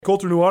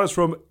Colter Nuanez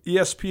from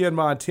ESPN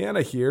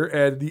Montana here,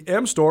 and the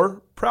M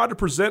Store, proud to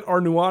present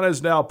our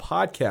Nuanez Now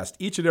podcast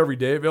each and every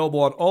day, available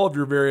on all of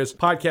your various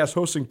podcast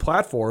hosting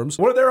platforms.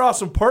 One of their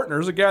awesome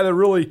partners, a guy that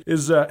really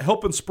is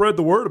helping spread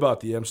the word about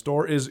the M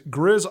Store, is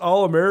Grizz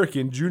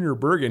All-American Junior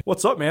Bergen.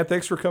 What's up, man?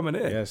 Thanks for coming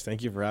in. Yes,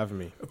 thank you for having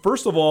me.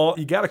 First of all,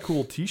 you got a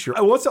cool t-shirt.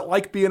 What's it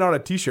like being on a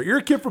t-shirt? You're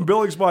a kid from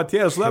Billings,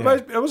 Montana, so that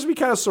must be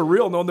kind of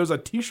surreal knowing there's a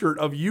t-shirt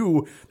of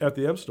you at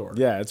the M Store.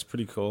 Yeah, it's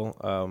pretty cool.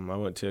 I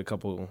went to a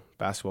couple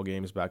basketball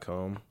games back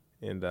home,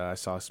 and I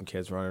saw some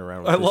kids running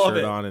around with the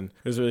shirt on, and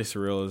it was really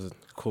surreal. It was a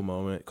cool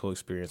moment, cool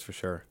experience for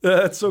sure.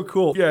 That's so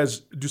cool. You guys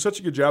do such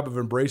a good job of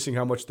embracing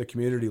how much the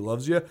community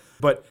loves you.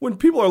 But when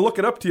people are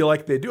looking up to you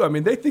like they do,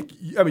 they think,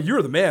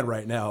 you're the man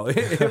right now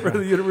for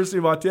the University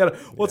of Montana.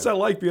 What's that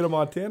like being a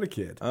Montana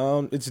kid?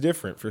 It's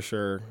different for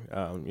sure.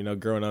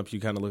 Growing up, you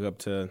kind of look up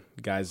to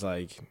guys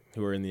like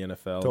who are in the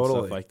NFL and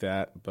stuff like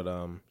that. But,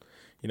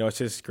 it's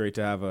just great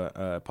to have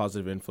a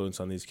positive influence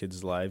on these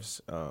kids' lives.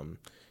 I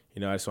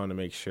just want to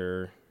make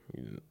sure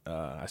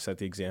I set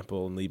the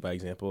example and lead by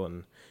example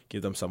and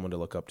give them someone to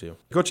look up to.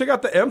 Go check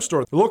out the M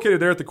Store. They're located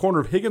there at the corner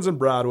of Higgins and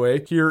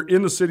Broadway here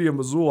in the city of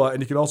Missoula,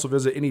 and you can also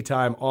visit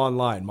anytime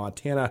online,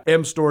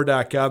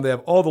 montanamstore.com. They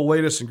have all the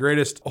latest and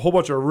greatest, a whole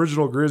bunch of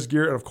original Grizz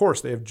gear, and of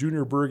course, they have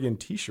Junior Bergen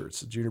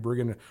t-shirts. Junior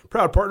Bergen,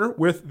 proud partner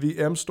with the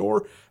M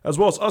Store, as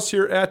well as us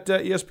here at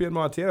ESPN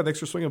Montana. Thanks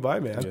for swinging by,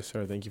 man. Yes,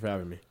 sir. Thank you for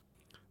having me.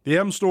 The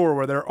M Store,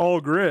 where they're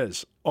all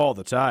Grizz all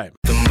the time.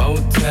 The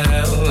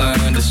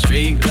motel under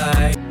street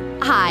light.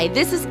 Hi,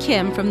 this is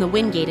Kim from the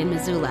Wingate in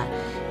Missoula.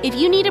 If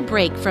you need a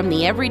break from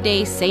the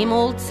everyday same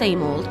old,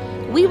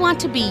 we want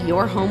to be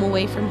your home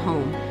away from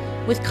home.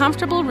 With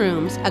comfortable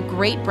rooms, a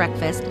great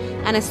breakfast,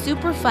 and a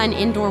super fun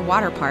indoor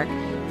water park,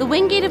 the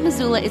Wingate of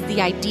Missoula is the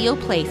ideal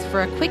place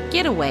for a quick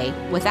getaway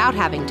without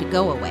having to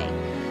go away.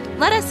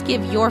 Let us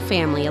give your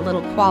family a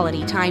little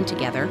quality time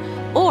together,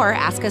 or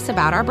ask us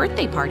about our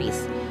birthday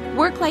parties.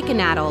 Work like an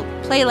adult,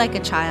 play like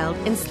a child,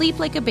 and sleep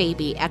like a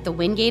baby at the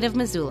Wingate of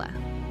Missoula.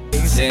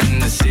 In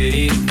the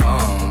city of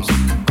palms,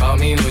 call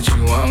me what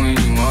you want when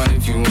you want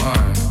if you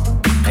want,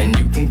 and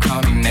you can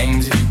call me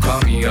names if you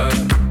call me up.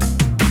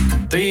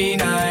 3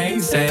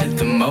 nights at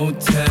the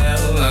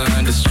motel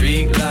under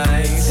street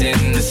lights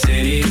in the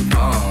city of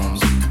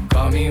palms.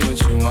 Call me what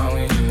you want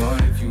when you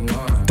want if you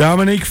want.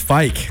 Dominique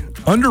Fike,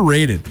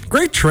 underrated,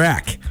 great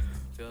track.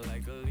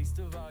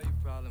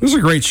 This is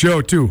a great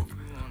show too.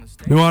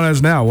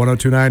 Nuanez Now,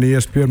 102.9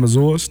 ESPN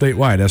Missoula,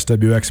 statewide,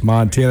 SWX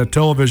Montana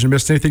Television.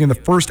 Missed anything in the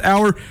first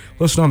hour?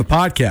 Listen on the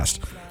podcast.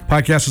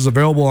 Podcast is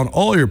available on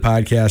all your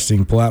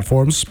podcasting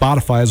platforms.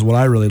 Spotify is what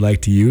I really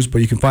like to use,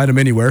 but you can find them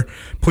anywhere.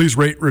 Please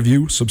rate,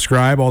 review,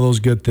 subscribe, all those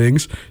good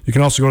things. You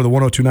can also go to the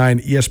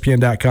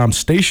 1029ESPN.com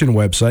station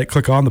website.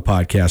 Click on the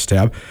podcast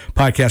tab.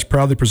 Podcast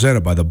proudly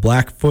presented by the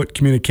Blackfoot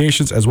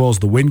Communications as well as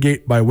the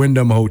Wingate by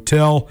Wyndham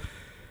Hotel.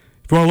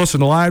 If you want to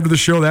listen live to the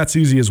show, that's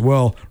easy as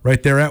well.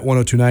 Right there at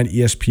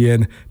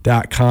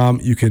 1029ESPN.com.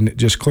 You can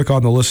just click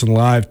on the Listen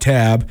Live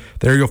tab.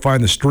 There you'll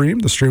find the stream.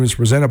 The stream is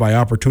presented by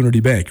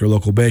Opportunity Bank, your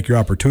local bank, your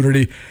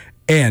opportunity.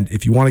 And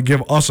if you want to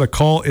give us a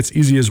call, it's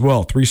easy as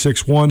well.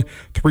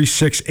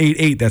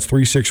 361-3688. That's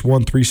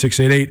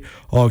 361-3688.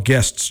 All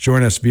guests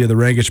join us via the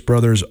Rangich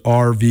Brothers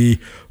RV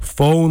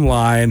phone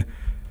line.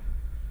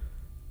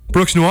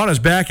 Brooks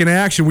Nuanez back in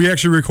action. We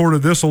actually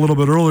recorded this a little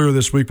bit earlier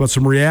this week, but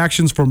some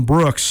reactions from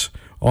Brooks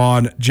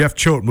on Jeff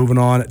Choate moving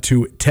on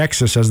to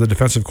Texas as the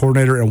defensive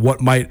coordinator and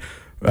what might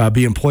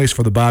be in place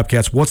for the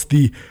Bobcats. What's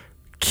the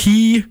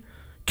key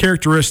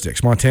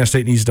characteristics Montana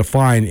State needs to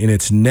find in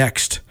its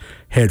next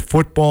head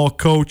football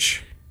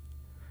coach?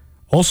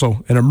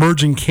 Also, an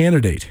emerging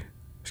candidate.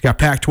 He's got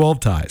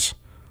Pac-12 ties.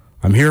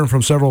 I'm hearing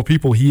from several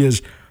people he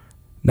is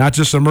not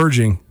just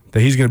emerging, that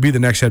he's going to be the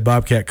next head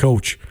Bobcat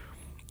coach.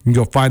 You can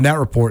go find that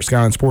report,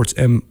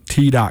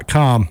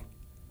 SkylineSportsMT.com.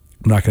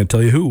 I'm not going to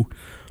tell you who,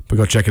 but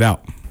go check it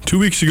out. 2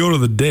 weeks ago to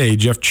the day,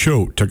 Jeff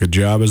Choate took a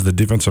job as the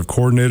defensive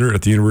coordinator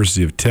at the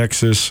University of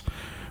Texas.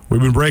 We've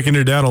been breaking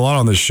it down a lot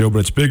on this show, but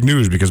it's big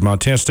news because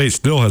Montana State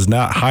still has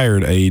not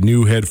hired a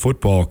new head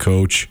football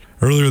coach.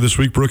 Earlier this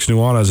week, Brooks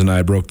Nuanez and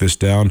I broke this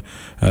down.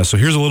 So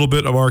here's a little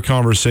bit of our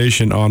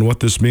conversation on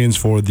what this means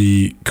for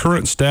the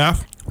current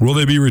staff. Will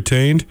they be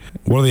retained?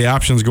 What are the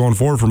options going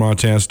forward for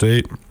Montana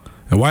State?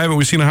 And why haven't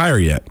we seen a hire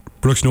yet?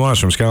 Brooks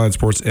Nuanez from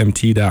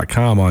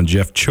SkylineSportsMT.com on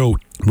Jeff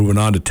Choate moving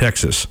on to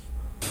Texas.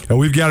 Now,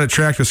 we've got it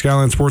tracked at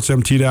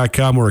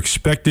SkylineSportsMT.com. We're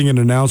expecting an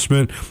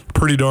announcement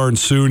pretty darn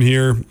soon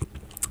here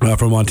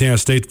from Montana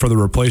State for the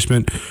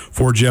replacement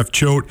for Jeff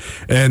Choate.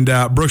 And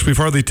Brooks, we've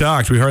hardly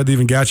talked. We hardly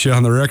even got you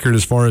on the record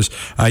as far as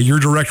your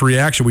direct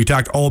reaction. We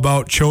talked all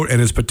about Choate and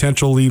his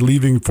potentially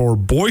leaving for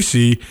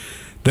Boise.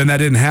 Then that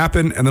didn't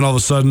happen. And then all of a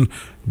sudden,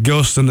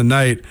 ghost in the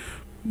night,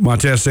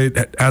 Montana State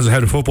has a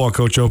head football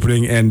coach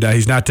opening, and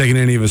he's not taking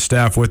any of his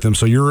staff with him.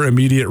 So your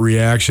immediate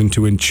reaction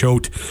to when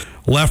Choate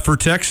left for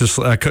Texas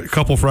a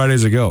couple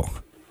Fridays ago?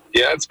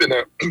 Yeah, it's been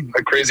a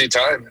crazy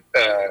time.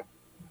 I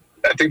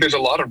think there's a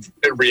lot of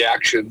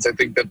reactions. I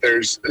think that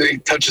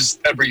it touches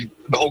the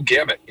whole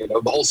gamut,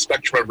 the whole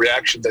spectrum of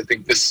reactions. I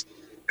think this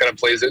kind of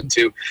plays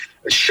into.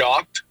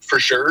 Shocked for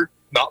sure,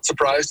 not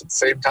surprised at the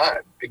same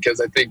time,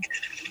 because I think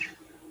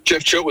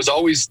Jeff Choate was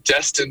always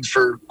destined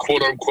for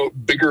quote unquote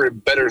bigger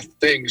and better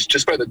things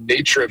just by the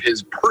nature of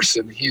his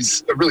person.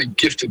 He's a really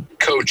gifted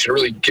coach and a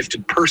really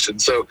gifted person.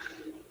 So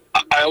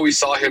I always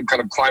saw him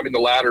kind of climbing the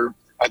ladder.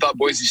 I thought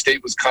Boise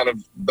State was kind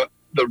of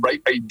the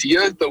right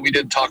idea, though we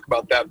did talk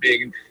about that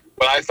being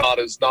what I thought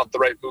is not the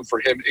right move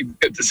for him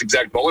at this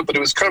exact moment, but it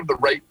was kind of the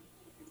right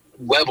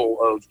level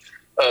of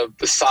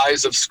the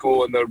size of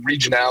school and the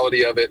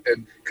regionality of it,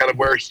 and kind of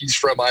where he's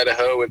from,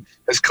 Idaho, and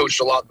has coached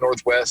a lot in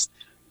Northwest.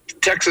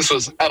 Texas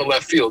was out of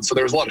left field, so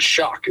there was a lot of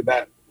shock in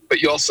that.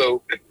 But you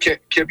also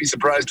can't be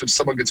surprised if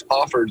someone gets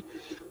offered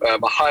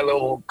a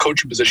high-level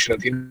coaching position at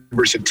the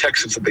University of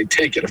Texas that they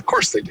take it. Of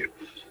course they do.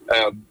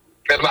 And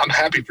I'm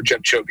happy for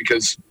Jeff Choate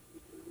because,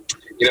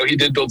 he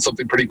did build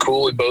something pretty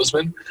cool in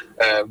Bozeman.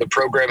 The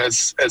program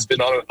has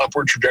been on an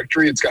upward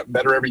trajectory. It's gotten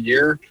better every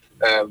year.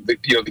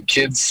 The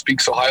kids speak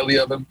so highly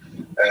of him.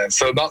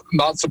 So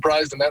not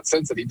surprised in that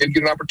sense that he did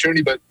get an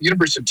opportunity. But the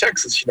University of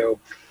Texas,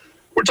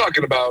 we're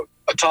talking about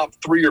a top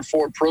 3 or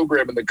 4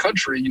 program in the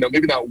country,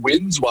 maybe not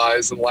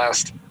wins-wise in the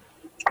last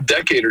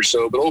decade or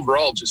so, but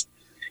overall just,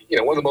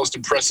 one of the most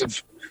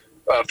impressive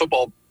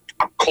football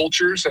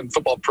cultures and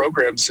football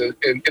programs in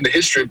the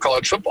history of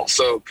college football.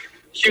 So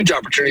huge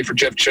opportunity for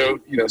Jeff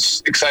Choate,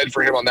 excited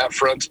for him on that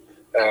front.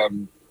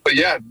 But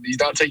yeah, he's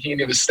not taking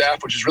any of his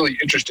staff, which is really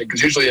interesting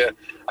because usually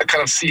I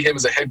kind of see him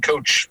as a head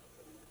coach,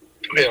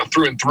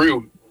 through and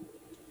through,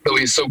 though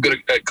he's so good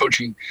at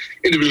coaching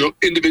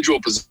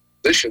individual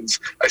positions.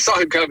 I saw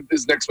him kind of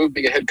his next move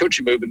being a head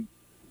coaching move and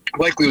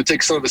likely would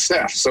take some of his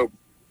staff. So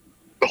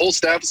the whole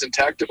staff is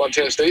intact at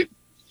Montana State.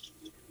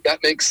 That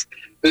makes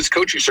this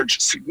coaching search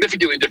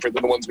significantly different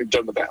than the ones we've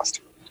done in the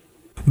past.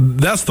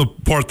 That's the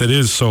part that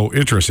is so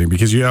interesting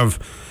because you have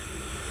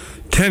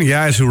 10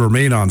 guys who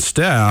remain on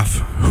staff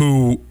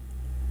who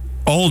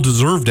all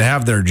deserve to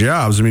have their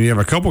jobs. I mean, you have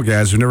a couple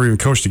guys who never even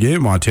coached a game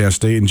at Montana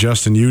State, and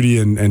Justin Udy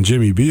and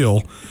Jimmy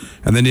Beal.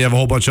 And then you have a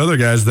whole bunch of other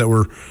guys that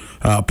were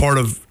part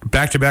of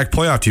back-to-back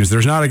playoff teams.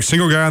 There's not a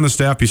single guy on the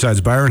staff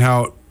besides Byron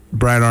Hout,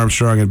 Brian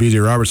Armstrong, and B.J.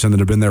 Robertson that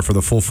have been there for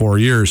the full 4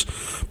 years.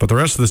 But the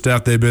rest of the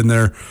staff, they've been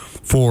there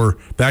for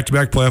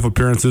back-to-back playoff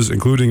appearances,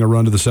 including a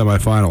run to the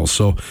semifinals.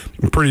 So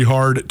pretty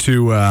hard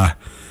to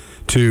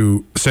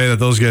say that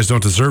those guys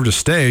don't deserve to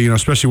stay,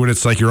 especially when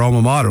it's like your alma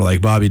mater,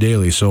 like Bobby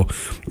Daly. So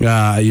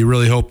you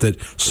really hope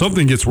that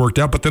something gets worked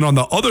out. But then on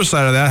the other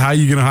side of that, how are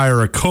you going to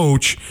hire a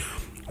coach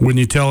when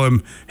you tell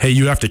him, hey,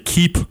 you have to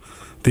keep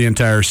the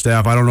entire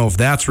staff? I don't know if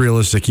that's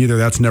realistic either.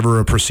 That's never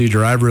a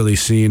procedure I've really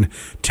seen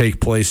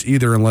take place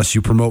either, unless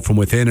you promote from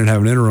within and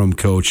have an interim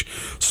coach.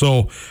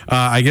 So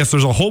I guess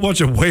there's a whole bunch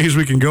of ways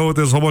we can go with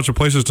this, a whole bunch of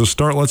places to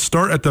start. Let's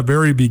start at the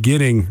very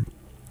beginning.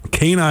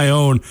 Kane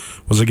Ione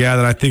was a guy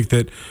that I think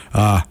that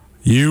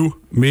you,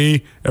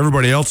 me,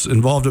 everybody else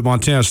involved at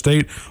Montana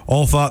State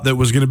all thought that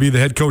was going to be the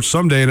head coach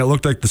someday, and it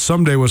looked like the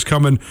someday was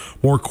coming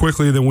more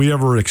quickly than we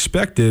ever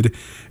expected.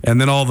 And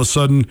then all of a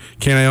sudden,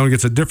 Kane Ione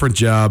gets a different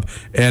job.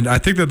 And I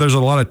think that there's a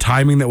lot of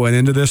timing that went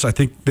into this. I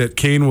think that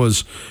Kane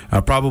was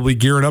probably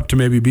gearing up to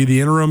maybe be the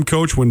interim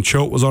coach when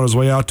Choate was on his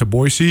way out to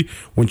Boise.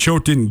 When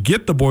Choate didn't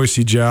get the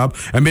Boise job,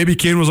 and maybe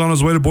Kane was on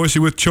his way to Boise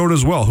with Choate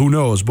as well, who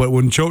knows? But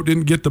when Choate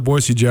didn't get the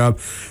Boise job,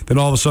 then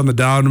all of a sudden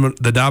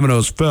the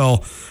dominoes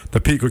fell. The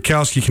Pete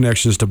Kwiatkowski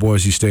connections to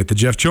Boise State, the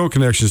Jeff Choate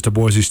connections to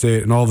Boise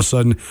State, and all of a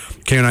sudden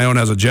Kane Ione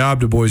has a job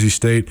to Boise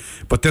State.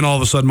 But then all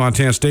of a sudden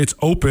Montana State's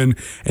open,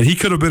 and he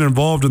could have been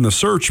involved in the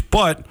search,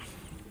 but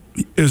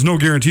there's no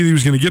guarantee that he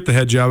was going to get the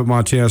head job at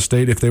Montana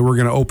State if they were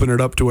going to open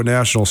it up to a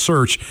national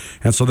search.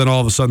 And so then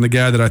all of a sudden the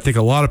guy that I think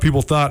a lot of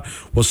people thought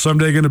was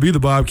someday going to be the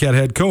Bobcat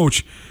head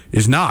coach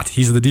is not.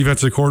 He's the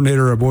defensive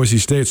coordinator at Boise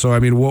State. So, I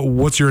mean,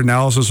 what's your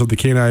analysis of the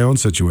Kane Ione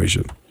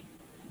situation?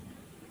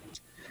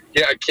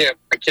 Yeah, I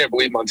can't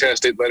believe Montana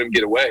State let him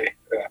get away.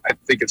 I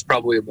think it's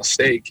probably a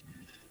mistake.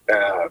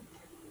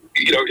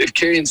 If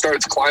Kane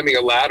starts climbing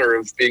a ladder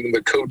of being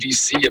the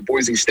co-DC at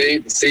Boise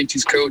State, the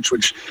safeties coach,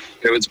 which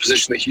is a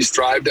position that he's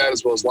thrived at,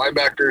 as well as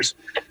linebackers,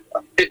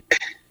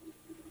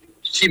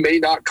 he may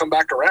not come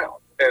back around.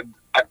 And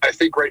I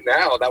think right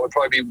now that would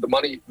probably be the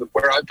money.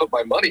 Where I put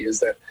my money is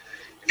that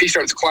if he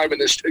starts climbing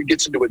this and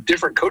gets into a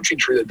different coaching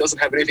tree that doesn't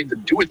have anything to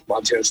do with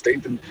Montana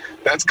State, then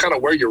that's kind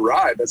of where you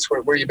ride. That's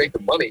where you make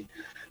the money.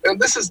 And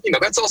this is,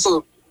 that's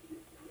also,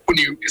 when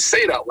you say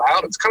it out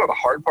loud, it's kind of the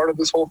hard part of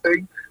this whole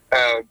thing.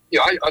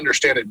 I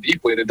understand it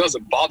deeply, and it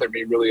doesn't bother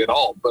me really at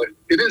all. But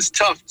it is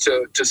tough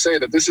to say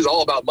that this is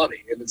all about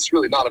money, and it's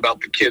really not about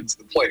the kids,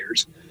 the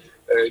players.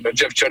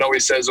 Jeff Choate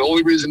always says the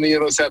only reason any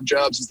of us have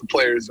jobs is the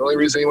players. The only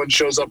reason anyone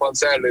shows up on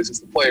Saturdays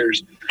is the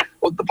players.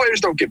 Well, the players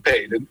don't get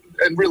paid, and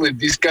really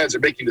these guys are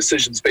making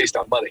decisions based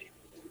on money.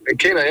 And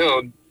Kane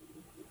Ione,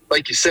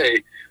 like you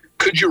say,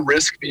 could you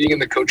risk being in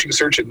the coaching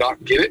search and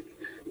not get it?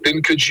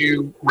 Then could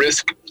you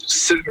risk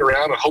sitting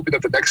around and hoping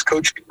that the next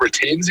coach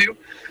retains you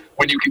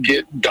when you could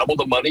get double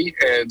the money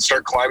and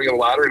start climbing a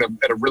ladder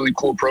at a really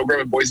cool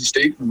program in Boise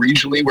State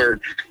regionally where,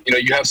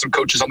 you have some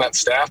coaches on that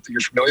staff that you're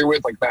familiar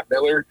with, like Matt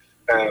Miller,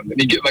 And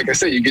you get, like I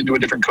say, you get into a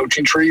different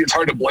coaching tree. It's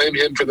hard to blame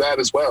him for that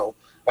as well.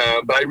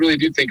 But I really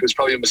do think it was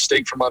probably a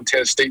mistake for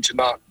Montana State to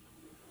not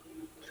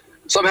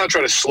somehow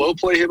try to slow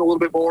play him a little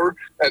bit more.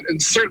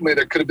 And certainly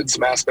there could have been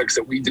some aspects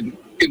that we didn't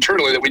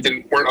internally that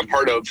weren't a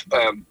part of.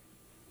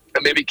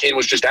 And maybe Kane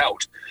was just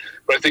out.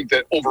 But I think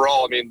that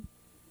overall, I mean,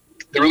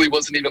 there really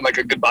wasn't even like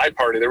a goodbye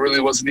party. There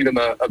really wasn't even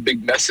a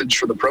big message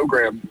for the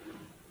program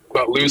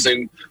about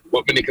losing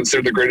what many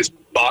consider the greatest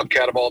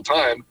Bobcat of all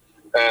time.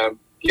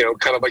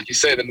 Kind of like you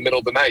said, in the middle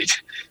of the night.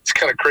 It's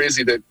kind of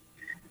crazy that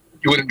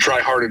you wouldn't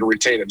try harder to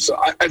retain him. So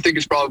I think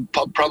it's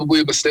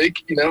probably a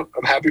mistake.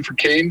 I'm happy for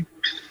Kane.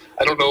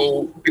 I don't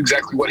know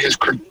exactly what his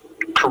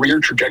career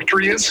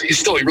trajectory is. He's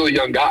still a really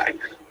young guy.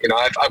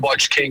 I've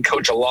watched Kane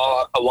coach a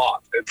lot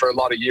for a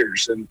lot of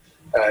years, and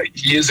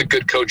he is a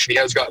good coach, and he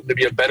has gotten to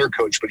be a better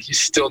coach, but he's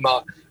still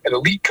not an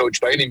elite coach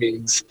by any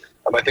means.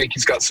 I think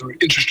he's got some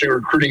interesting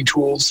recruiting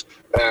tools,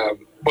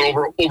 but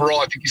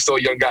overall, I think he's still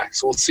a young guy.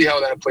 So we'll see how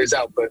that plays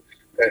out. But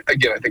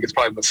again, I think it's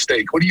probably a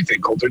mistake. What do you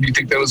think, Colter? Do you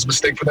think that was a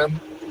mistake for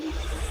them?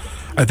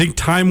 I think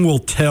time will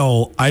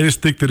tell. I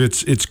just think that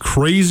it's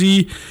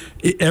crazy.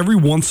 Every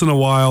once in a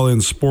while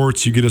in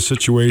sports, you get a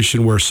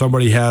situation where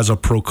somebody has a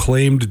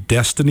proclaimed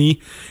destiny,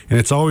 and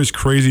it's always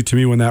crazy to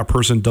me when that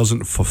person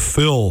doesn't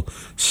fulfill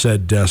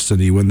said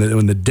destiny. When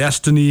the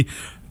destiny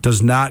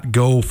does not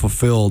go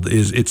fulfilled,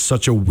 it's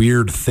such a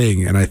weird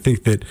thing. And I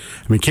think that,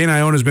 Kane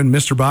Ioane has been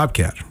Mr.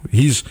 Bobcat.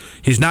 He's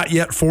not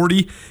yet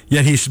 40,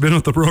 yet he's been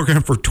with the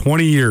program for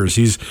 20 years.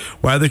 He's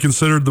widely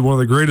considered one of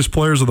the greatest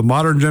players of the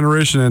modern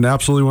generation and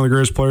absolutely one of the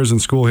greatest players in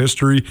school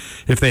history.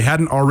 If they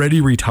hadn't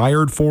already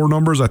retired 4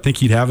 numbers, I think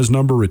he'd have his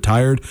number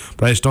retired,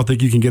 but I just don't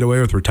think you can get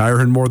away with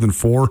retiring more than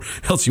 4,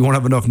 else you won't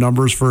have enough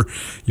numbers for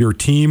your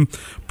team.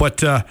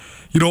 But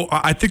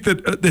I think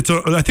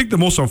that I think the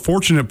most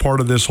unfortunate part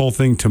of this whole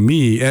thing to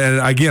me, and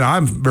again,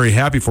 I'm very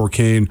happy for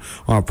Kane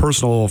on a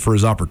personal level for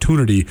his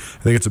opportunity.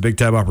 I think it's a big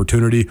time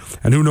opportunity,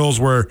 and who knows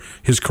where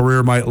his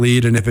career might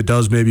lead, and if it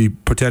does, maybe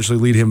potentially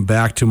lead him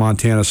back to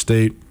Montana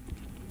State.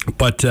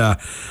 But I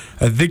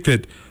think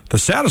that the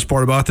saddest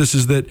part about this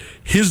is that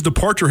his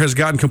departure has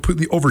gotten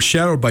completely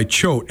overshadowed by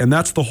Choate, and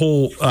that's the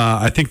whole,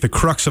 I think the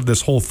crux of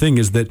this whole thing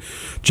is that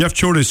Jeff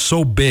Choate is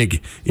so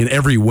big in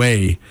every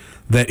way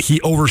that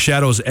he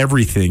overshadows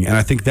everything. And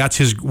I think that's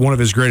one of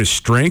his greatest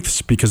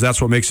strengths, because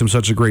that's what makes him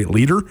such a great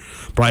leader.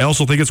 But I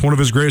also think it's one of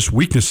his greatest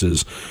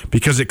weaknesses,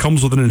 because it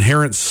comes with an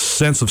inherent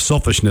sense of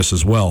selfishness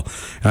as well.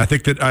 And I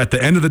think that at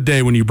the end of the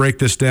day, when you break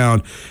this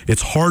down,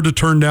 it's hard to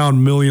turn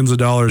down millions of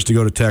dollars to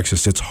go to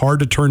Texas. It's hard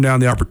to turn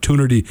down the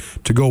opportunity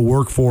to go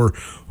work for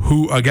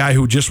a guy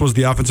who just was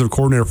the offensive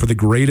coordinator for the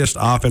greatest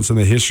offense in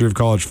the history of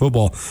college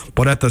football.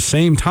 But at the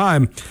same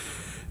time,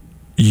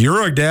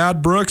 you're a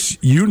dad, Brooks.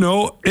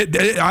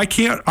 I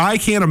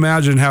can't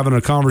imagine having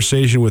a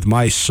conversation with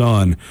my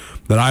son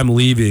that I'm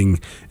leaving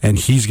and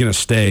he's going to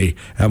stay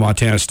at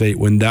Montana State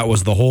when that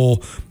was the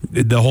whole.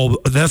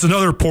 That's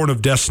another point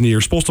of destiny. You're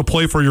supposed to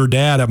play for your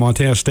dad at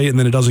Montana State, and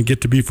then it doesn't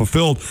get to be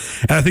fulfilled.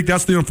 And I think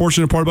that's the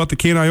unfortunate part about the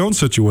Kane Ioane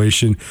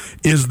situation,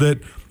 is that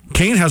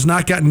Kane has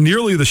not gotten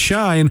nearly the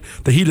shine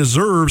that he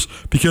deserves,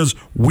 because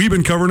we've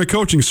been covering a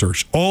coaching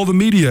search. All the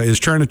media is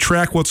trying to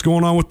track what's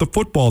going on with the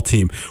football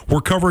team.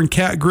 We're covering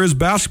Cat Grizz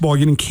basketball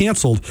getting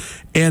canceled.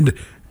 And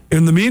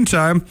in the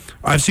meantime,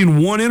 I've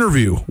seen one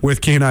interview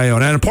with Kane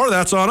Ioane, and part of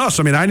that's on us.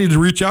 I need to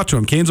reach out to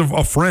him. Kane's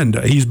a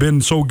friend. He's been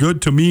so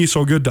good to me,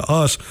 so good to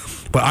us.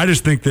 But I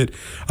just think that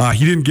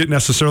he didn't get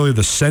necessarily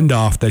the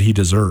send-off that he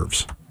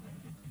deserves.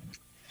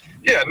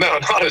 Yeah, no,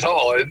 not at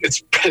all.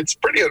 It's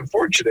pretty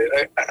unfortunate.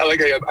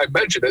 I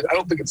mentioned it. I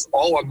don't think it's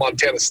all on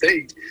Montana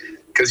State,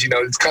 because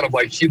it's kind of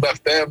like he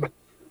left them.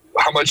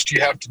 How much do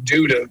you have to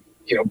do to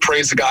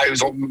praise a guy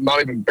who's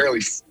not even barely?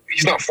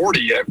 He's not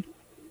 40 yet.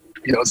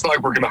 It's not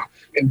like we're going to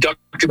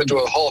induct him into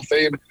a Hall of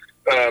Fame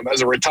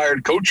as a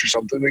retired coach or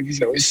something.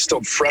 He's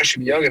still fresh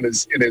and young in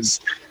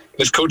his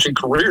coaching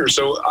career.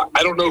 So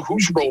I don't know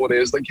whose role it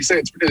is. Like you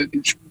say,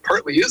 it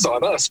partly is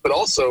on us, but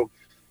also,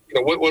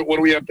 what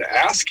do we have to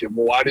ask him?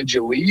 Why did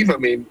you leave?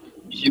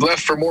 He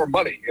left for more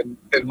money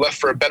and left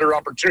for a better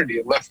opportunity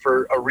and left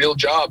for a real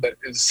job that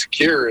is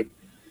secure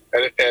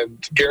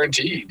and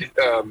guaranteed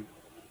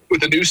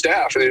with a new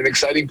staff and an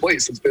exciting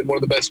place. It's been one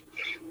of the best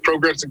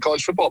programs in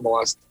college football in the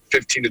last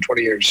 15 to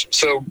 20 years.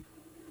 So,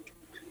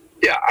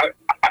 yeah,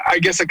 I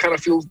guess I kind of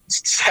feel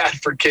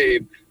sad for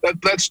Cade.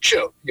 That's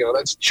Choate.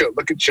 That's Choate.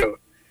 Look at Choate.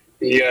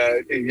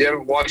 If you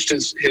haven't watched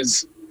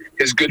his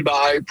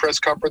goodbye press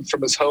conference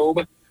from his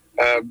home,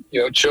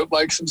 Choate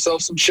likes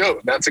himself some Choate,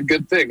 and that's a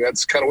good thing.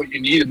 That's kind of what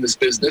you need in this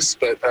business.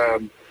 But,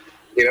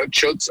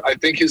 Choate's, I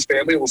think his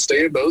family will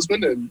stay in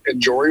Bozeman,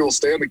 and Jory will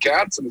stay on the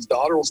Cats, and his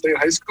daughter will stay in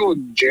high school,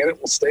 and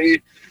Janet will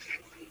stay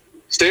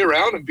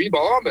around and be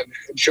mom, and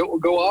Choate will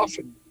go off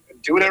and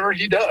do whatever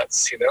he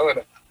does,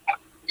 and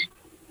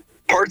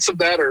parts of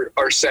that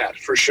are sad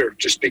for sure,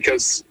 just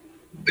because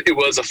it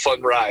was a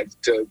fun ride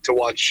to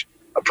watch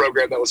a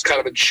program that was kind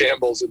of in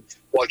shambles and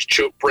watch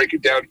Choate break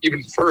it down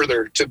even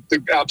further to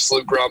the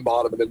absolute ground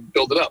bottom and then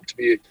build it up to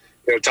be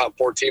a top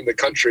 4 team in the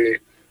country.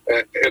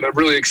 and a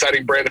really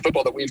exciting brand of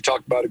football that we've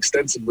talked about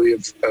extensively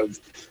of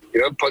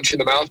punch in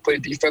the mouth, play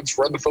defense,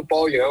 run the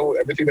football,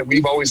 everything that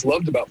we've always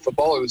loved about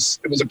football. It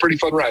was a pretty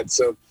fun ride.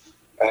 So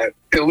a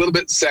little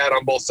bit sad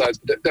on both sides,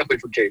 but definitely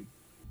for Cade.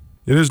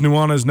 It is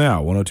Nuanez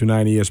Now,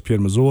 102.9 ESPN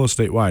Missoula,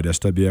 statewide,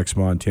 SWX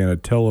Montana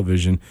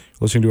Television.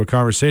 Listening to a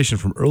conversation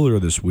from earlier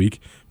this week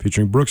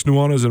featuring Brooks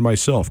Nuanez and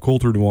myself,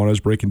 Colter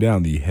Nuanez, breaking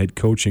down the head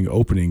coaching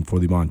opening for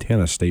the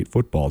Montana State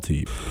football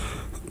team.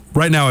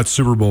 Right now, it's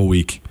Super Bowl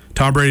week.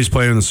 Tom Brady's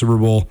playing in the Super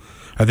Bowl.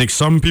 I think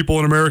some people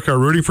in America are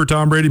rooting for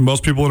Tom Brady.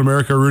 Most people in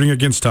America are rooting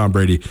against Tom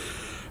Brady.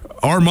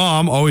 Our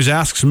mom always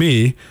asks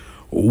me,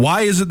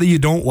 why is it that you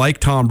don't like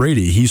Tom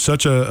Brady? He's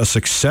such a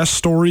success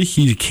story.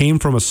 He came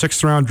from a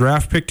 6th-round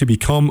draft pick to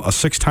become a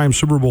 6-time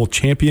Super Bowl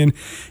champion.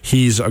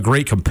 He's a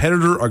great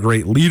competitor, a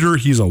great leader.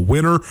 He's a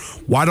winner.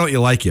 Why don't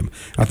you like him?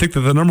 I think that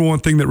the number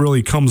one thing that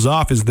really comes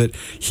off is that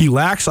he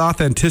lacks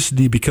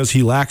authenticity because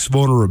he lacks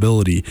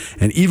vulnerability.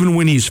 And even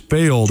when he's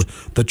failed,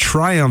 the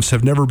triumphs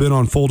have never been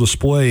on full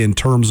display in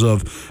terms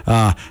of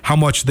how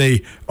much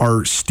they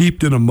are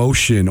steeped in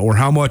emotion or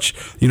how much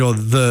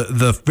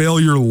the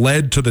failure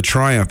led to the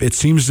triumph.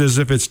 It seems as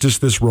if it's just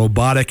this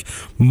robotic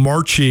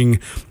marching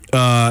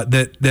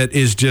that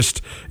is just,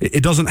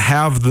 it doesn't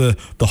have the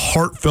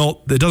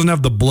heartfelt, it doesn't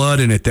have the blood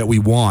in it that we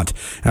want.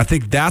 And I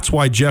think that's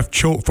why Jeff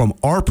Choate, from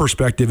our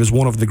perspective, is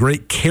one of the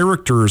great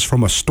characters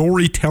from a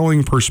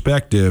storytelling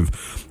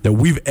perspective that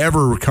we've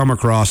ever come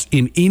across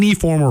in any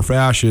form or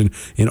fashion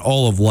in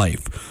all of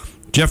life.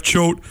 Jeff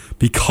Choate,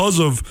 because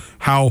of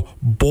how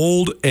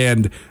bold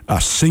and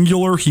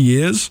singular he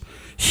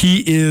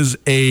is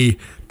a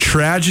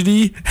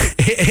tragedy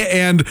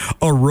and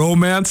a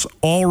romance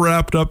all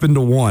wrapped up into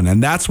one.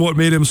 And that's what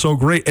made him so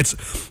great.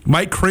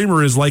 Mike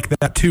Kramer is like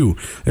that too.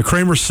 And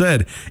Kramer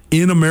said,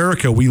 in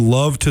America, we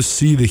love to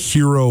see the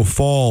hero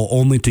fall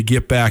only to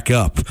get back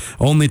up,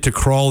 only to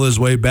crawl his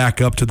way back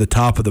up to the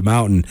top of the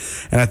mountain.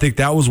 And I think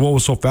that was what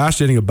was so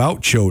fascinating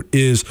about Choate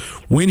is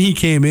when he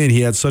came in,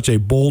 he had such a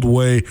bold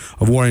way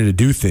of wanting to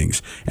do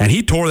things. And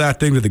he tore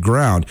that thing to the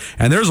ground.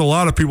 And there's a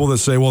lot of people that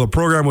say, well, the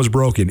program was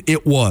broken.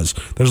 It was.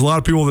 There's a lot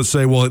of people that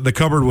say, well, the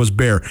cupboard was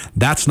bare.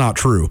 That's not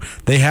true.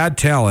 They had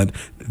talent.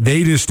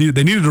 They needed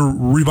to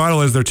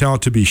revitalize their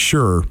talent to be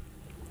sure.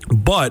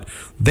 But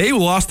they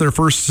lost their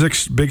first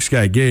 6 Big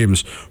Sky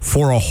games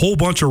for a whole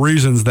bunch of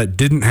reasons that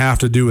didn't have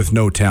to do with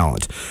no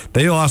talent.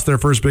 They lost their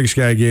first Big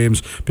Sky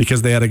games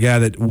because they had a guy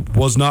that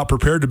was not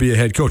prepared to be a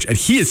head coach. And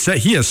he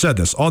has said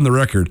this on the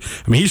record.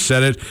 I mean, he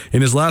said it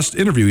in his last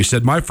interview. He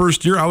said, my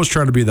first year, I was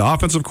trying to be the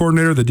offensive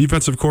coordinator, the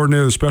defensive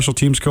coordinator, the special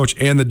teams coach,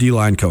 and the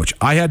D-line coach.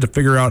 I had to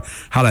figure out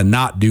how to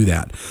not do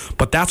that.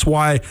 But that's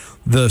why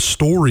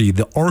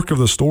the arc of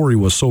the story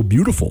was so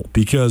beautiful,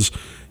 because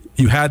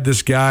you had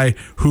this guy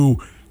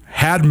who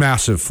had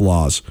massive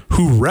flaws,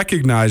 who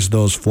recognized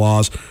those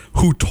flaws,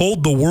 who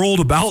told the world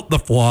about the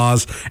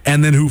flaws,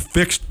 and then who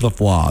fixed the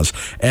flaws.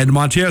 And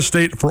Montana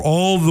State, for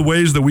all the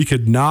ways that we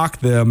could knock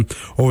them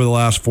over the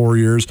last 4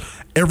 years,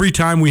 every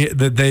time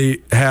that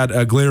they had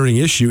a glaring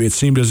issue, it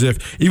seemed as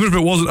if, even if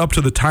it wasn't up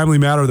to the timely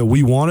matter that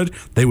we wanted,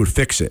 they would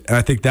fix it. And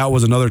I think that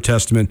was another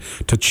testament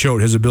to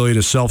Choate, his ability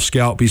to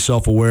self-scout, be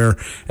self-aware,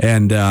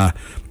 and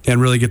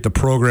really get the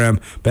program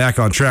back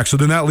on track. So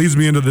then that leads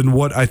me into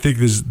what I think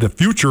is the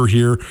future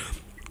here,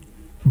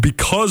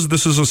 because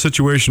this is a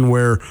situation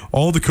where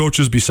all the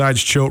coaches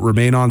besides Choate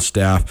remain on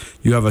staff.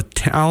 You have a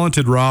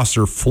talented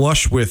roster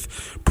flush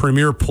with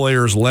premier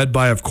players led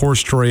by, of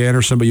course, Troy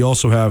Anderson, but you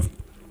also have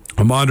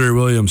Amandre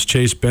Williams,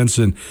 Chase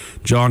Benson,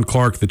 John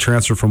Clark, the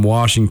transfer from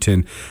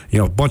Washington,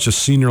 a bunch of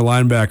senior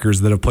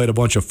linebackers that have played a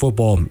bunch of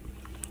football.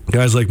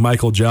 Guys like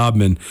Michael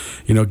Jobman,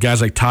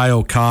 guys like Ty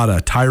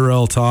Okada,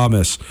 Tyrell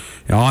Thomas,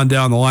 on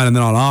down the line. And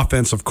then on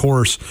offense, of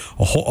course,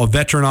 a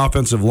veteran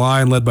offensive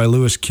line led by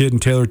Lewis Kidd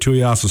and Taylor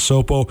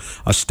Tuiasosopo,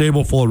 a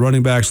stable full of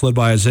running backs led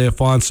by Isaiah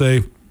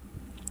Fonse,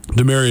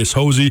 Demarius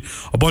Hosey,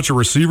 a bunch of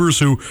receivers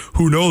who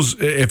knows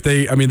if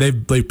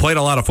they've played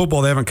a lot of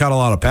football. They haven't caught a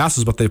lot of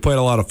passes, but they played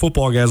a lot of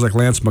football. Guys like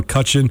Lance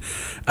McCutcheon.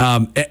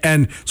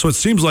 And so it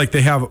seems like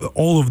they have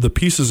all of the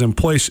pieces in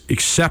place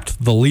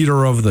except the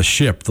leader of the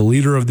ship, the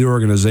leader of the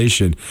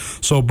organization.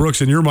 So,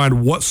 Brooks, in your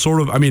mind,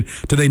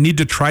 do they need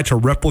to try to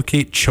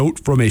replicate Choate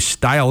from a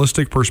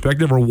stylistic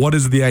perspective, or what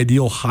is the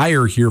ideal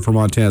hire here for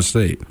Montana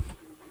State?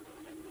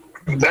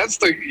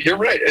 You're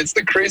right. It's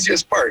the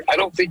craziest part. I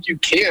don't think you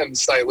can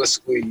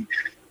stylistically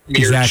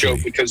mirror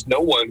Choate, because no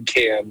one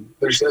can.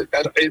 There's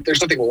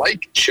nothing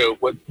like Choate.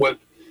 What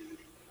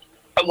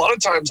a lot of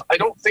times I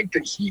don't think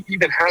that he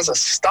even has a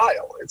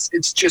style.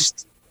 It's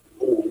just,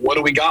 what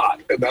do we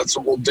got, and that's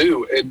what we'll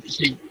do. And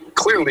he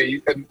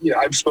clearly, and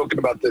I've spoken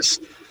about this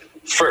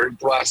for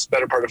the last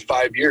better part of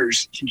 5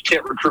 years. He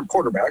can't recruit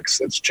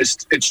quarterbacks. It's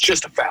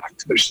just a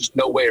fact. There's just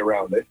no way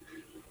around it.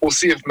 We'll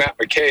see if Matt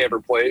McKay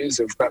ever plays,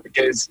 if Matt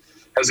McKay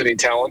has any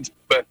talent.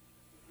 But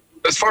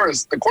as far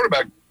as the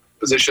quarterback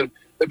position,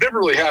 they've never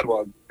really had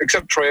one,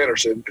 except Troy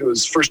Anderson, who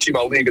was first team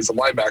all-league as a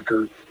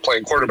linebacker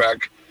playing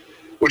quarterback,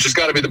 which has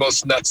got to be the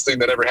most nuts thing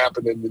that ever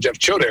happened in the Jeff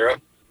Choate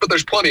era. But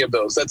there's plenty of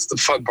those. That's the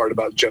fun part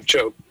about Jeff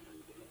Choate.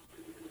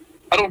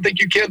 I don't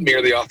think you can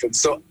mirror the offense.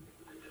 So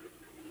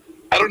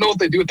I don't know what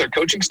they do with their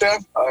coaching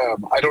staff.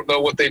 I don't know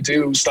what they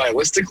do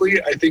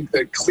stylistically. I think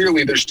that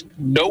clearly there's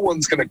no one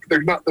in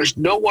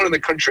the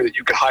country that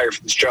you could hire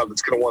for this job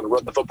that's going to want to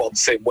run the football the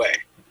same way.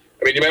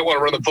 I mean, you might want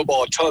to run the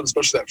football a ton,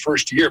 especially that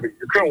first year, but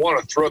you're going to want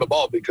to throw the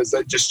ball because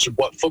that's just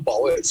what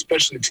football is,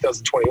 especially in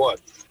 2021.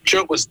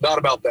 Choate was not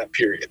about that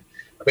period.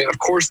 I mean, of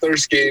course,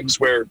 there's games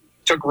where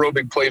Tucker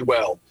Robing played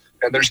well,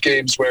 and there's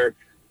games where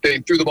they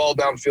threw the ball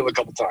downfield a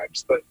couple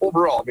times. But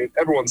overall, I mean,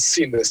 everyone's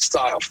seen this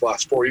style for the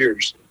last 4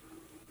 years.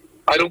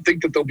 I don't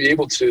think that they'll be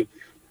able to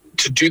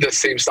do the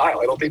same style.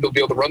 I don't think they'll be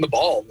able to run the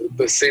ball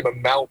the same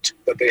amount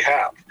that they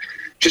have.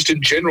 Just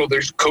in general,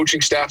 there's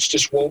coaching staffs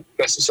just won't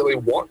necessarily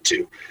want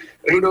to.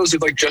 And who knows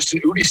if like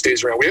Justin Udy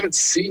stays around. We haven't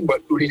seen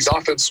what Udy's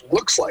offense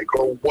looks like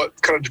or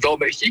what kind of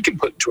development he can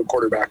put into a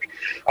quarterback.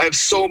 I have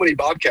so many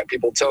Bobcat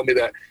people telling me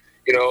that,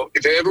 you know,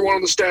 if everyone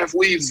on the staff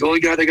leaves, the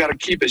only guy they got to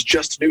keep is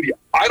Justin Udy.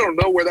 I don't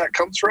know where that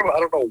comes from. I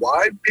don't know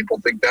why people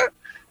think that.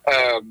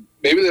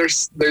 Maybe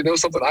they know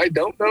something I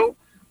don't know.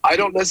 I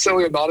don't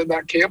necessarily am not in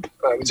that camp.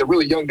 He's a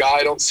really young guy.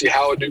 I don't see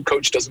how a new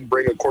coach doesn't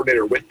bring a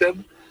coordinator with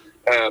them,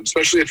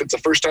 especially if it's a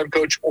first-time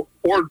coach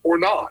or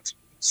not.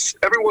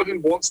 Everyone who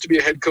wants to be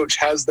a head coach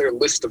has their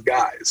list of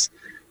guys.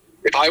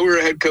 If I were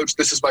a head coach,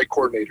 this is my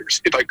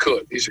coordinators. If I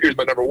could, here's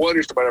my number one,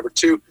 here's my number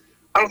two.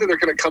 I don't think they're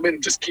going to come in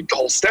and just keep the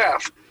whole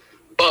staff.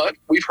 But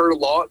we've heard a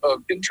lot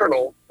of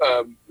internal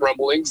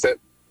rumblings that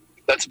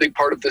that's a big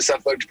part of this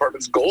athletic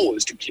department's goal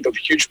is to keep a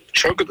huge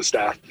chunk of the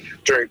staff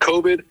during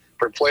COVID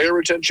for player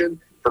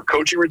retention, for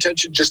coaching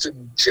retention, just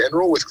in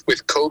general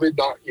with COVID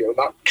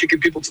not kicking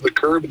people to the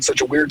curb in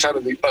such a weird time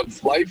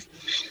of life.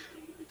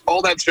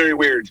 All that's very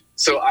weird.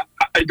 So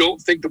I don't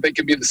think that they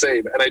can be the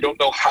same, and I don't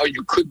know how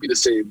you could be the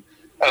same.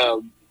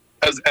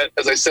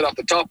 As I said off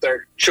the top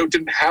there, Choate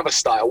didn't have a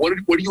style. What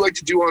do you like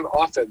to do on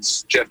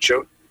offense, Jeff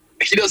Choate?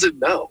 He doesn't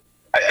know.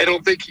 I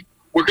don't think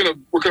we're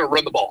gonna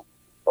run the ball.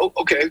 Oh,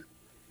 okay,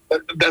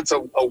 that's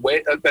a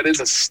way. That is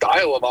a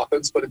style of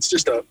offense, but it's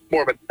just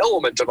more of an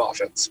element of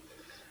offense.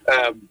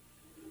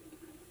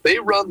 They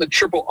run the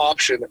triple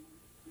option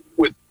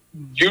with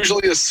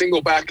usually a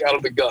single back out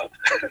of the gun.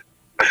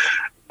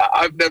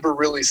 I've never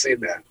really seen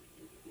that.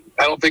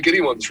 I don't think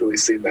anyone's really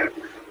seen that.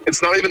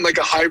 It's not even like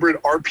a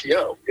hybrid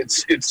RPO.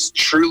 It's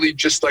truly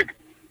just like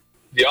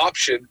the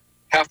option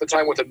half the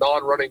time with a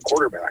non-running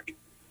quarterback.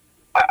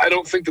 I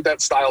don't think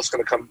that style is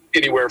going to come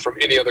anywhere from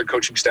any other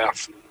coaching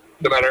staff,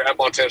 no matter at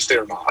Montana State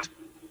or not.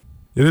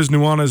 It is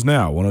Nuanez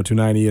Now,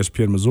 102.9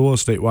 ESPN Missoula,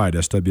 statewide,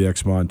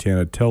 SWX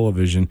Montana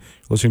Television.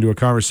 Listening to a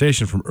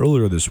conversation from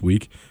earlier this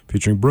week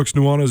featuring Brooks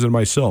Nuanez and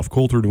myself,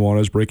 Colter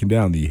Nuanez, breaking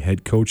down the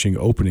head coaching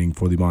opening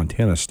for the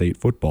Montana State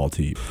football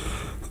team.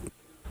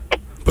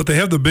 But they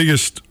have the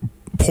biggest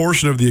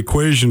portion of the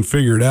equation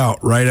figured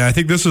out, right? And I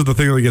think this is the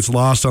thing that gets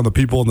lost on the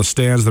people in the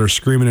stands that are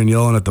screaming and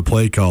yelling at the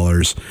play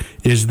callers,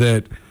 is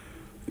that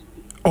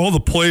all the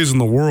plays in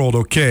the world,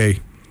 okay,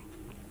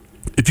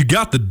 if you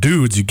got the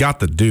dudes, you got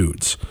the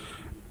dudes.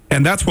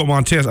 And that's what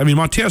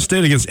Montana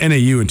State against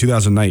NAU in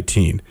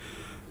 2019.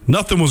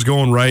 Nothing was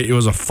going right. It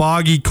was a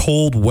foggy,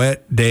 cold,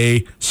 wet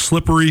day,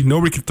 slippery.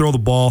 Nobody could throw the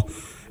ball.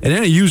 And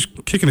NAU's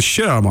kicking the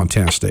shit out of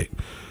Montana State.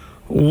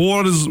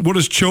 What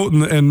does Choate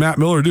and Matt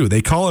Miller do?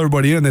 They call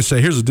everybody in and they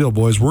say, here's the deal,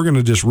 boys. We're going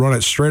to just run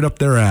it straight up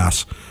their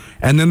ass.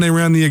 And then they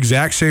ran the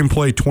exact same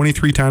play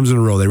 23 times in a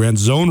row. They ran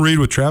zone read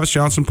with Travis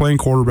Johnson playing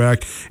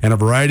quarterback and a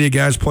variety of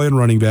guys playing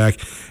running back.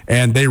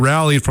 And they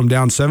rallied from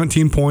down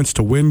 17 points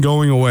to win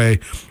going away.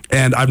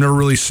 And I've never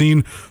really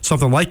seen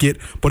something like it,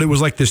 but it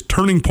was like this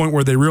turning point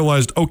where they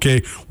realized,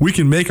 okay, we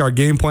can make our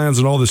game plans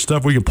and all this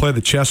stuff. We can play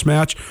the chess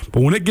match,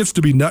 but when it gets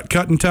to be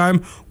nut-cutting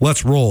time,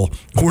 let's roll.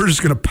 We're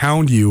just going to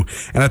pound you.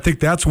 And I think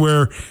that's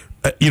where,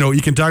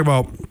 you can talk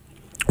about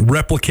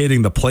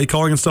replicating the play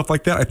calling and stuff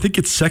like that. I think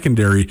it's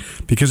secondary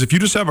because if you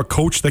just have a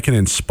coach that can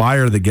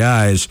inspire the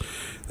guys,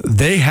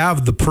 they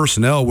have the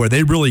personnel where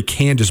they really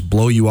can just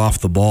blow you off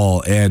the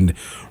ball and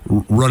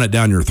run it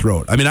down your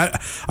throat. I mean,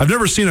 I've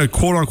never seen a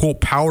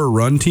quote-unquote power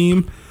run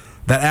team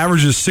that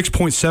averages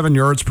 6.7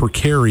 yards per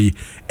carry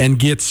and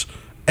gets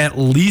at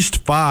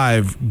least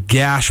 5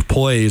 gash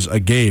plays a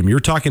game. You're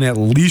talking at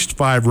least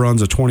 5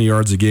 runs of 20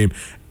 yards a game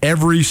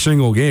every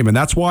single game. And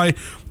that's why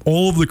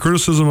all of the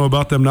criticism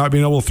about them not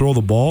being able to throw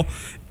the ball,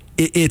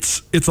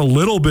 it's a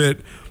little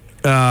bit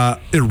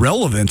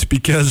irrelevant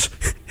because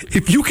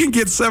if you can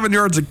get 7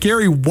 yards a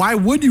carry, why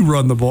would you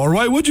run the ball or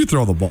why would you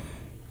throw the ball?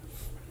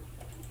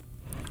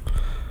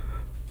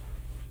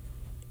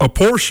 A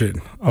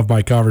portion of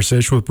my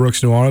conversation with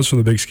Brooks Nuanez from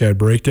the Big Sky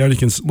Breakdown, you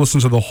can listen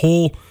to the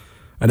whole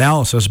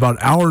analysis, about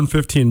an hour and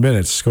 15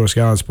 minutes. Go to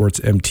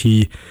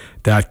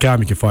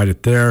SkylineSportsMT.com. You can find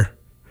it there.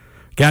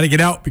 Got to get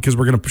out because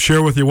we're going to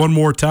share with you one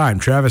more time.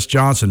 Travis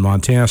Johnson,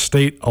 Montana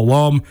State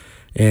alum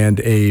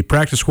and a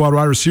practice squad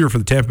wide receiver for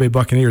the Tampa Bay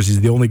Buccaneers.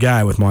 He's the only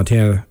guy with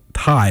Montana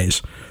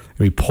ties going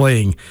to be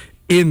playing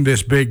in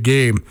this big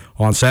game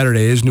on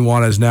Saturday is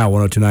Nuanez Now,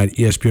 102.9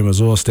 ESPN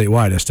Missoula,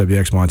 statewide,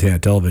 SWX Montana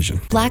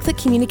Television. Blackfoot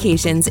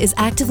Communications is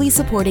actively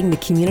supporting the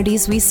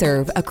communities we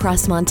serve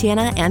across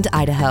Montana and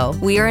Idaho.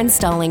 We are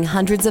installing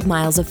hundreds of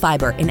miles of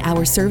fiber in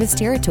our service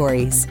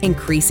territories,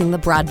 increasing the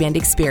broadband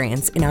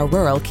experience in our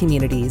rural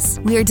communities.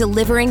 We are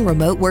delivering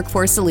remote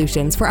workforce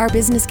solutions for our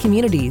business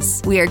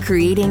communities. We are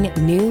creating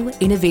new,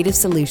 innovative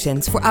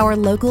solutions for our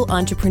local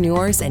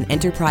entrepreneurs and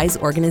enterprise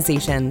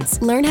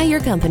organizations. Learn how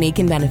your company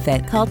can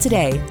benefit. Call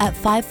today at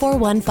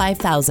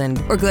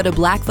 541-5000 or go to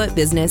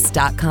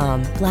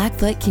blackfootbusiness.com.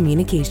 Blackfoot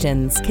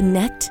Communications.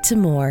 Connect to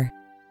more.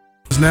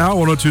 Now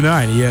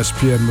 102.9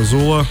 ESPN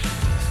Missoula,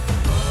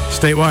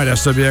 statewide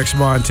SWX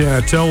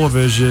Montana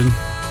Television.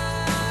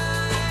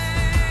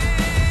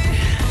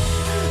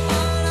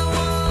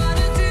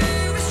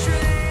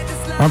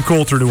 I'm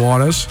Colter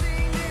Nuanez.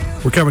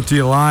 We're coming to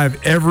you live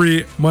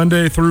every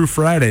Monday through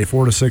Friday,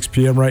 4 to 6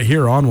 p.m. right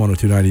here on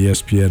 102.9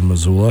 ESPN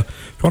Missoula.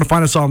 If you want to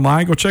find us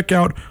online, go check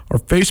out our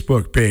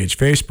Facebook page,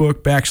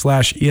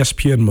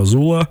 Facebook.com/ESPN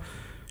Missoula.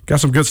 Got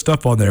some good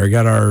stuff on there.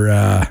 Got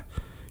our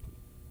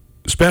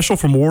special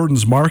from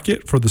Warden's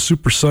Market for the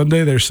Super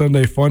Sunday, their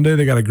Sunday Fun Day.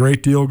 They got a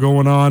great deal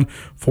going on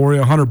for you,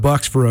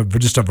 $100 for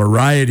just a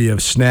variety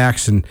of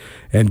snacks and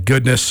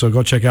goodness. So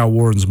go check out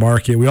Warden's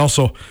Market. We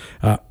also,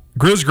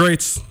 Grizz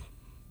Greats,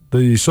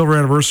 the silver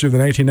anniversary of the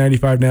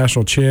 1995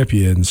 national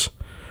champions.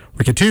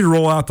 We continue to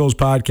roll out those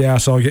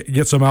podcasts. I'll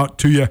get some out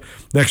to you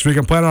next week.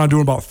 I'm planning on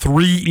doing about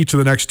 3 each of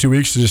the next 2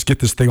 weeks to just get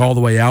this thing all the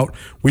way out.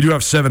 We do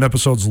have 7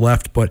 episodes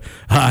left, but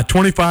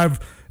 25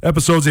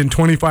 episodes in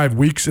 25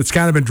 weeks. It's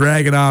kind of been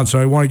dragging on, so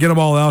I want to get them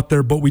all out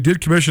there. But we did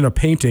commission a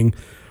painting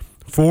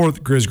for the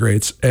Grizz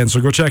Greats, and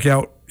so go check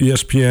out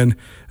ESPN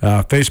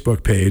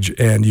Facebook page,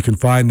 and you can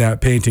find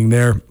that painting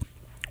there.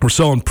 We're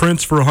selling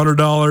prints for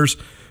 $100.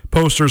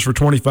 Posters for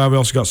 $25. We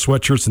also got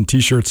sweatshirts and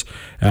T-shirts.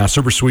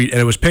 Super sweet.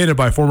 And it was painted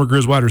by former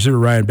Grizz wide receiver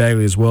Ryan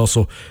Bagley as well.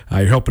 So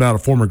you're helping out a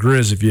former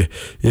Grizz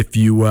if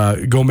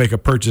you go make a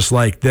purchase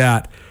like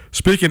that.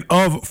 Speaking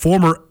of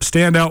former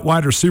standout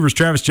wide receivers,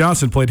 Travis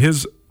Johnson played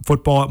his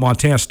football at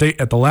Montana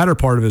State at the latter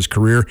part of his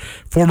career.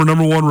 Former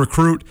number 1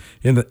 recruit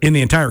in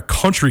the entire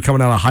country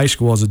coming out of high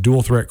school as a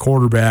dual threat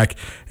quarterback,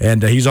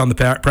 and he's on the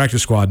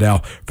practice squad now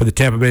for the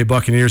Tampa Bay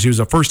Buccaneers. He was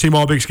a first-team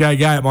All-Big Sky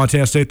guy at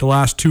Montana State the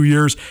last 2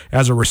 years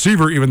as a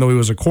receiver, even though he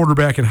was a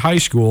quarterback in high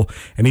school,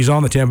 and he's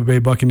on the Tampa Bay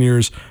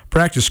Buccaneers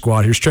practice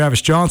squad. Here's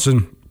Travis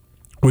Johnson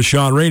with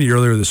Sean Rainey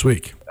earlier this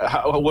week.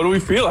 What do we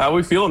feel? How are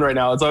we feeling right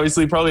now? It's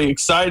obviously probably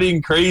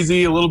exciting,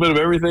 crazy, a little bit of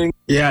everything.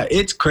 Yeah,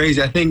 it's crazy.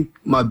 I think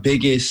my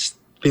biggest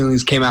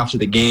feelings came after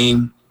the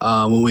game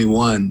when we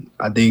won.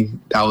 I think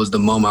that was the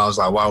moment I was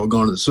like, wow, we're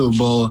going to the Super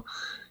Bowl.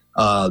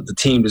 The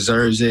team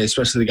deserves it,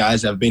 especially the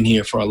guys that have been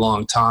here for a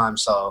long time.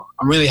 So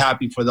I'm really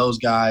happy for those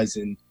guys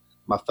and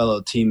my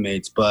fellow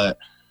teammates. But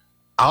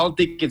I don't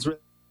think it's really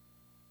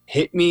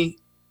hit me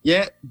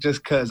yet,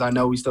 just because I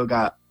know we still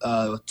got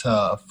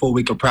a full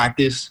week of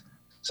practice.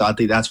 So I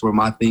think that's where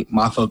my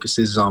focus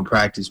is on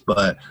practice.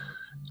 But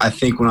I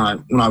think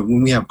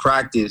when we have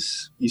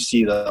practice, you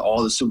see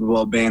all the Super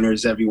Bowl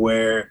banners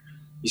everywhere.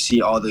 You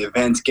see all the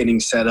events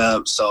getting set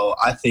up. So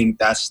I think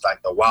that's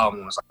like the wow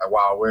moment. It's like,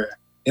 wow, we're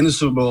in the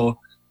Super Bowl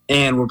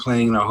and we're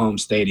playing in our home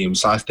stadium.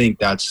 So I think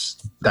that's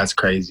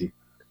crazy.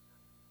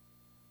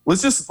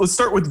 Let's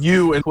start with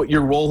you and what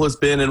your role has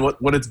been and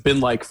what it's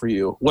been like for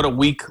you. What a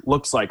week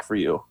looks like for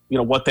you. You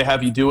know, what they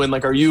have you doing.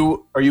 Like, are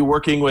you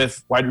working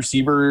with wide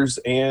receivers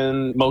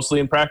and mostly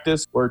in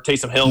practice, or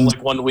Taysom Hill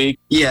like 1 week?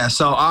 Yeah,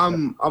 so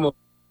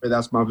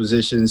that's my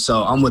position.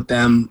 So I'm with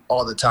them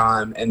all the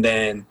time. And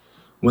then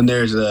when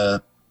there's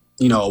a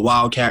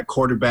Wildcat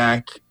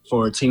quarterback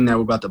for a team that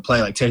we're about to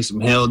play, like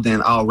Taysom Hill,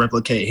 then I'll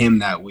replicate him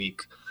that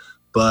week.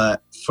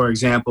 But for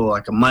example,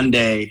 like a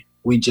Monday,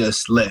 we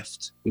just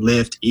lift. We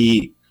lift,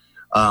 eat.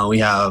 We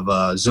have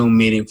a Zoom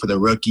meeting for the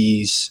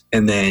rookies.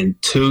 And then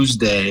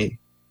Tuesday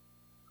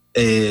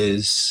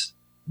is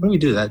 – what do we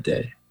do that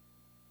day?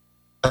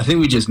 I think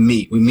we just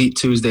meet. We meet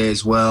Tuesday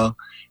as well.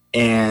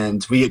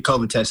 And we get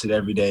COVID tested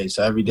every day.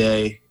 So every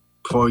day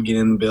before we get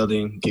in the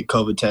building, get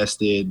COVID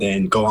tested,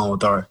 then go on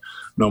with our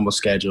normal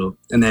schedule.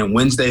 And then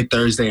Wednesday,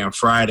 Thursday, and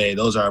Friday,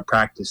 those are our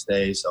practice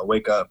days. So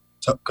wake up,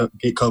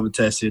 get COVID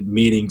tested,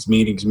 meetings,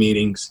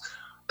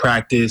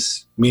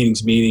 practice,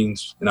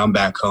 meetings, and I'm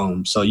back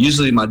home. So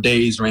usually my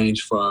days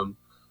range from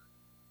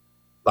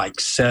like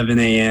 7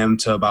 a.m.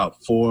 to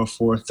about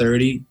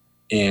 4:30,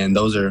 and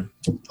those are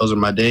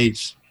my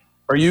days.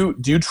 Do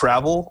you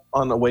travel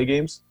on away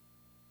games?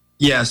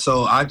 Yeah,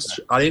 so I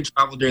didn't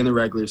travel during the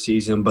regular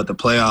season, but the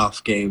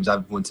playoff games, I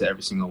went to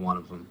every single one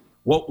of them.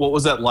 What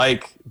was that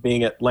like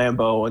being at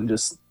Lambeau and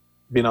just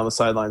being on the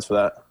sidelines for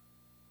that?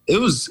 It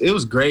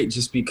was great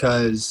just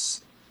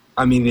because,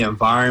 I mean, the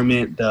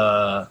environment,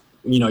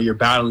 you're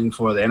battling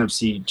for the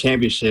NFC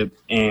Championship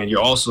and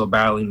you're also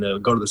battling to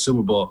go to the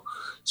Super Bowl.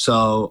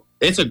 So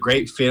it's a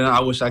great feeling. I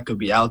wish I could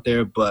be out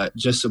there, but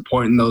just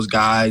supporting those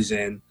guys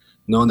and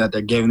knowing that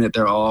they're giving it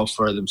their all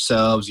for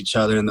themselves, each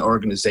other, and the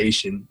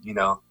organization, you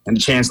know, and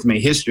the chance to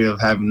make history of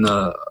having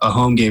a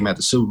home game at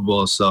the Super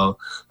Bowl. So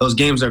those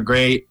games are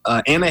great.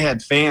 And they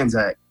had fans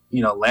at,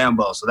 you know,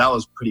 Lambeau, so that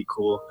was pretty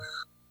cool.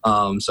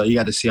 So you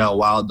got to see how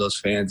wild those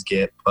fans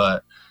get.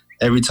 But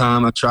every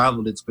time I've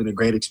traveled, it's been a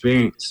great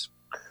experience.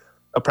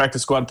 A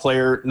practice squad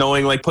player,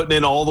 knowing like putting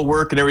in all the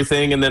work and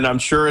everything, and then I'm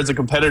sure as a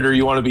competitor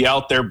you want to be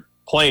out there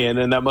playing,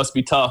 and that must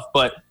be tough.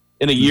 But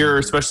in a year,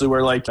 especially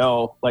where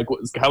how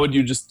would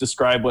you just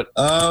describe what?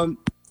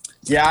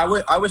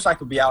 Yeah, I wish I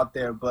could be out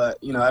there,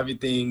 but you know,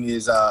 everything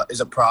is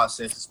a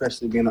process,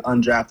 especially being an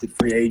undrafted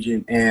free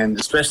agent, and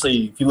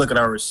especially if you look at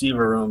our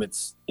receiver room,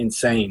 it's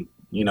insane.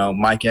 You know,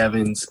 Mike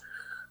Evans,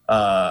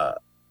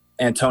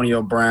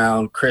 Antonio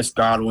Brown, Chris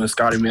Godwin,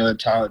 Scotty Miller,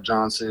 Tyler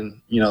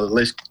Johnson, you know, the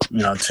list, you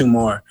know, 2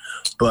 more.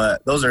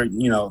 But those are,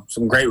 you know,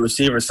 some great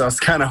receivers. So it's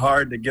kind of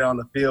hard to get on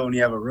the field when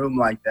you have a room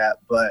like that.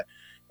 But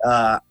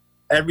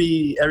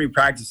every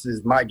practice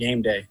is my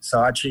game day.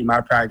 So I treat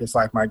my practice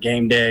like my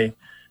game day,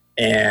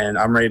 and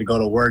I'm ready to go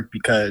to work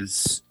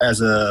because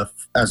as a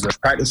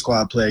practice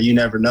squad player, you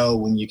never know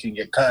when you can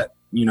get cut,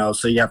 you know,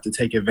 so you have to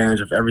take advantage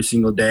of every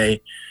single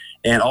day.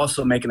 And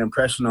also make an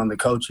impression on the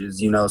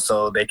coaches, you know,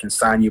 so they can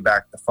sign you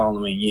back the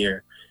following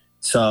year.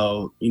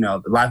 So, you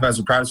know, the life as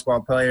a practice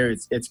squad player,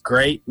 it's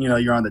great. You know,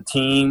 you're on the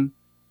team.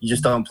 You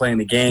just don't play in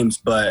the games.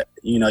 But,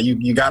 you know,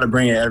 you got to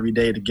bring it every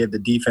day to give the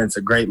defense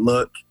a great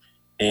look,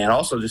 and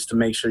also just to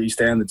make sure you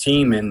stay on the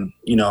team and,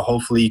 you know,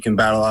 hopefully you can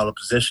battle out a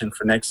position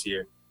for next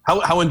year.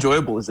 How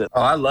enjoyable is it?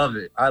 Oh, I love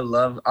it.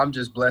 I'm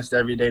just blessed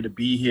every day to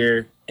be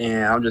here,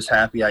 and I'm just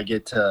happy I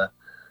get to,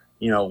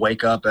 you know,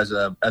 wake up as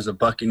a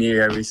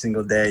Buccaneer every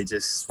single day,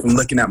 just from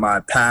looking at my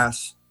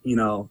past, you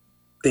know,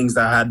 things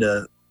that I had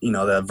to, you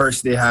know, the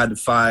adversity I had to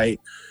fight,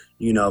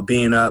 you know,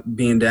 being up,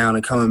 being down,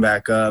 and coming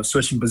back up,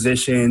 switching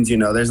positions. You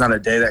know, there's not a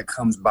day that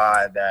comes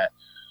by that,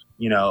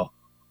 you know,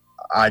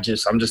 I'm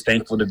just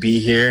thankful to be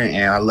here,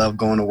 and I love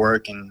going to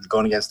work and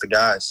going against the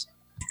guys.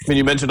 I mean,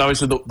 you mentioned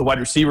obviously the wide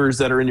receivers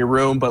that are in your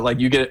room, but like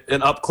you get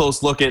an up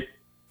close look at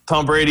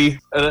Tom Brady,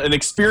 an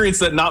experience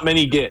that not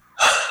many get.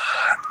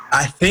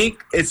 I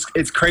think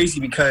it's crazy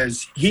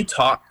because he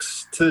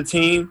talks to the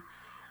team,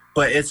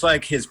 but it's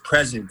like his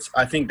presence.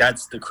 I think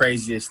that's the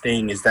craziest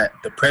thing, is that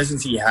the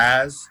presence he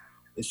has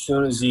as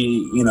soon as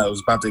he, you know,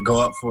 is about to go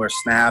up for a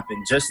snap,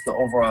 and just the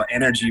overall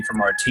energy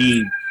from our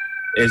team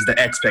is the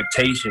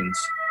expectations.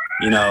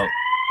 You know,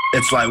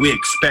 it's like we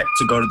expect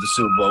to go to the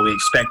Super Bowl. We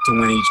expect to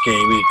win each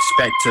game. We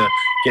expect to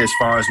get as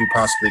far as we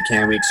possibly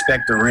can. We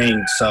expect a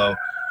ring. So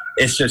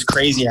it's just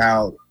crazy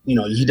how, you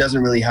know, he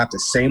doesn't really have to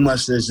say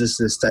much. There's just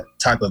this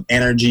type of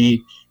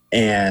energy,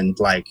 and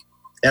like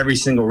every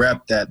single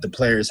rep that the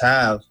players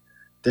have,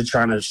 they're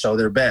trying to show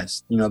their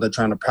best. You know, they're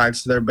trying to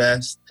practice their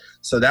best.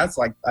 So that's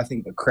like, I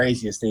think the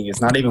craziest thing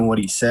is not even what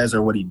he says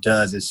or what he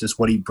does. It's just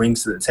what he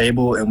brings to the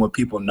table and what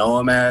people know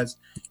him as,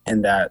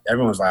 and that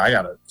everyone's like, I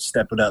got to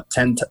step it up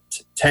 10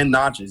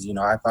 notches. You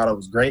know, I thought it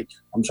was great.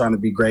 I'm trying to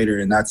be greater,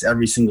 and that's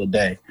every single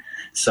day.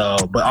 So,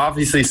 but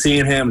obviously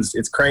seeing him,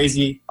 it's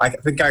crazy. I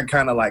think I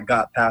kind of like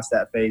got past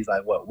that phase,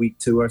 like week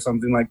 2 or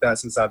something like that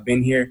since I've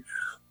been here.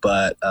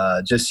 But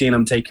just seeing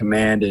him take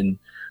command and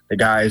the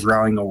guys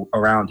rallying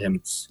around him,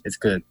 it's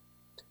good.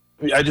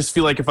 I just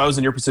feel like if I was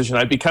in your position,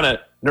 I'd be kind of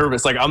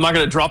nervous. Like, I'm not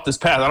going to drop this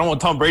pass. I don't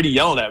want Tom Brady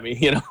yelling at me,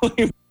 you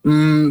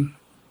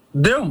know?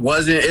 There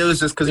wasn't. It was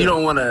just because you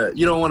don't want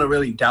to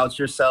really doubt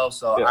yourself.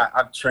 So yeah.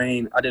 I've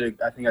trained. I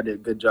think I did a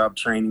good job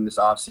training this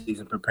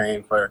offseason,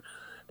 preparing for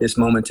this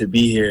moment to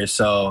be here.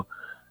 So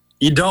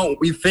you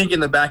think in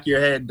the back of your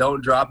head,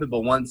 don't drop it.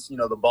 But once, you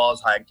know, the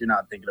ball's hiked, you're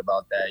not thinking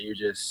about that. You're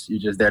just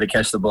there to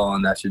catch the ball,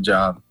 and that's your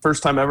job.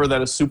 First time ever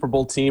that a Super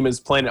Bowl team is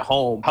playing at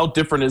home. How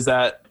different is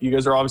that? You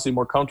guys are obviously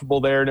more comfortable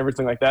there and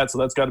everything like that. So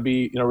that's got to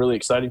be, you know, really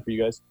exciting for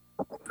you guys.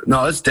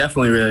 No, it's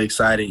definitely really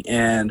exciting.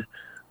 And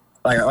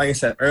like I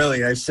said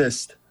earlier, it's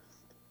just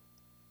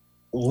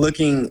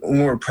looking,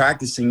 when we're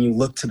practicing, you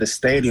look to the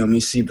stadium, you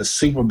see the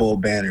Super Bowl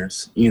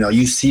banners, you know,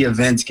 you see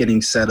events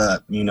getting set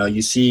up, you know,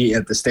 you see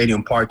at the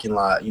stadium parking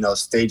lot, you know,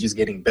 stages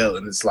getting built,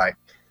 and it's like,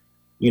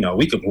 you know,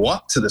 we could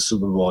walk to the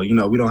Super Bowl, you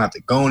know, we don't have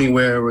to go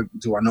anywhere, we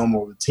do our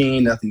normal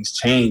routine, nothing's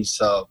changed.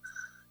 So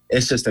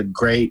it's just a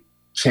great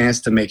chance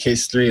to make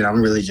history, and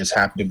I'm really just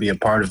happy to be a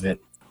part of it.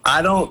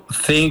 I don't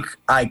think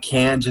I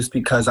can, just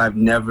because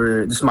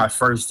this is my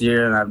first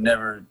year, and I've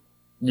never,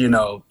 you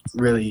know,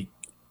 really,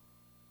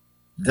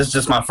 this is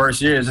just my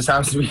first year. It just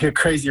happens to be a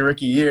crazy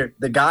rookie year.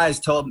 The guys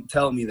tell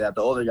me that.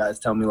 The older guys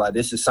tell me, like,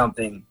 this is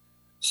something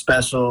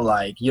special.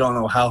 Like, you don't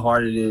know how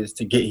hard it is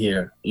to get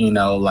here. You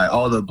know, like,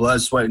 all the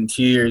blood, sweat, and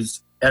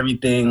tears,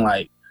 everything,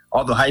 like,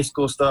 all the high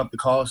school stuff, the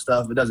college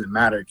stuff, it doesn't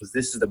matter, because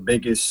this is the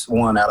biggest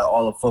one out of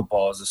all of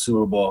football, is the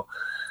Super Bowl.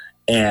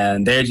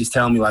 And they're just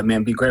telling me, like,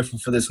 man, be grateful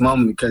for this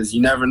moment, because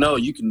you never know.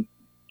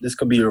 This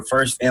could be your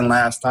first and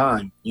last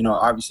time. You know,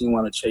 obviously you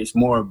want to chase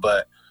more,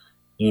 but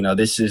you know,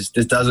 this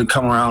doesn't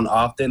come around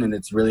often, and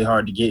it's really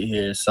hard to get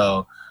here.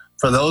 So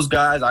for those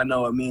guys, I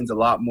know it means a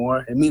lot more.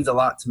 It means a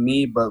lot to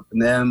me, but for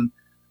them,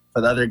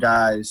 for the other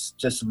guys,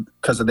 just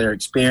because of their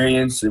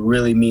experience, it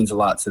really means a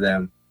lot to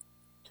them.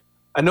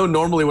 I know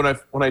normally when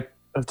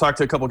I've talked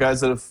to a couple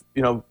guys that have,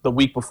 the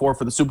week before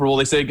for the Super Bowl,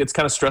 they say it gets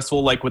kind of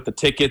stressful, like with the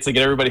tickets, they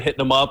get everybody hitting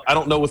them up. I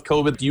don't know with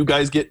COVID, do you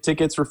guys get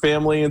tickets for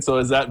family? And so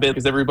is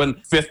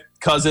everyone fifth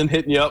cousin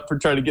hitting you up for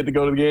trying to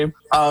go to the game?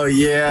 Oh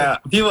yeah.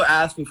 People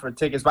ask me for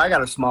tickets, but I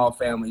got a small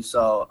family,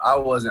 so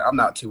I'm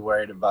not too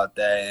worried about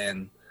that.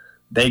 And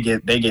they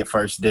get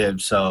first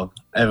dibs. So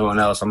everyone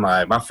else, I'm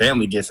like, my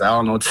family gets it. I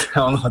don't know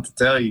what to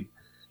tell you.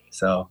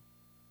 So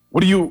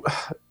what are you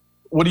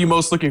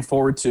most looking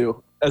forward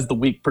to as the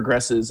week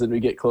progresses and we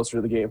get closer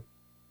to the game?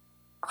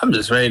 I'm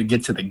just ready to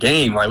get to the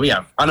game. Like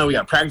I know we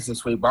got practice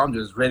this week, but I'm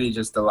just ready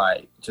just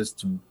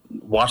to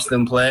watch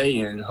them play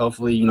and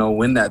hopefully,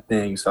 win that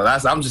thing. So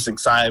I'm just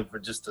excited for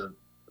the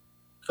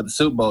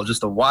Super Bowl,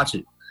 just to watch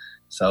it.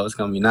 So it's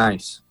gonna be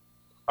nice.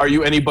 Are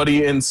you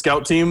anybody in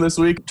scout team this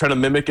week? Trying to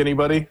mimic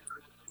anybody?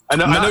 I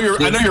know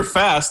you're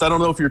fast. I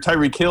don't know if you're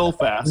Tyreek Hill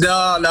fast. No,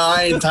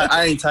 I ain't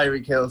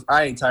Tyreek Hill.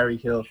 I ain't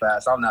Tyreek Hill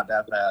fast. I'm not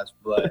that fast,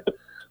 but.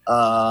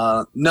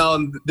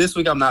 No, this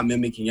week I'm not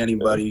mimicking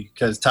anybody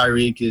because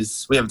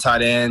we have a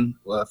tight end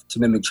to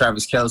mimic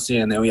Travis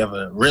Kelce, and then we have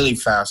a really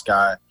fast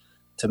guy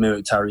to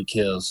mimic Tyreek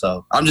Hill.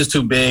 So I'm just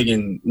too big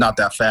and not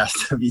that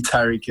fast to be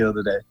Tyreek Hill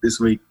this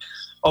week.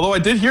 Although I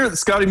did hear that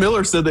Scotty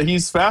Miller said that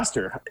he's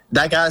faster.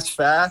 That guy's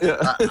fast. Yeah.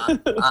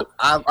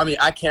 I mean,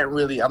 I can't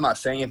really – I'm not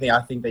saying anything.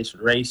 I think they should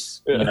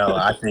race.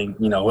 I think,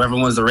 whoever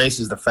wins the race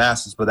is the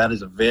fastest, but that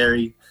is a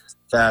very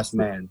fast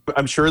man.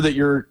 I'm sure that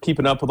you're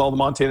keeping up with all the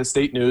Montana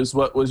State news.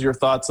 What was your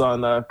thoughts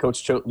on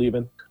Coach Choate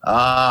leaving?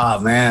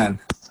 Man.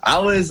 I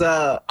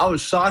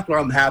was shocked, but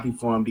I'm happy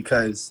for him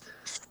because –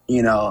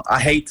 I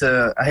hate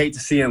to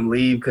see him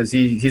leave because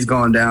he's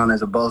going down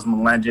as a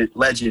Bozeman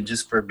legend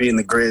just for being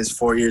the Grizz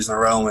 4 years in a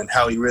row and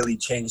how he really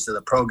changed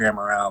the program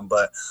around.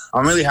 But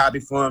I'm really happy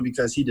for him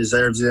because he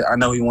deserves it. I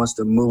know he wants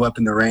to move up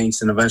in the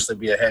ranks and eventually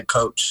be a head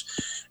coach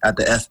at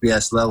the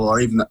FBS level or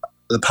even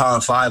the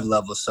Power 5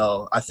 level.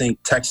 So I think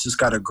Texas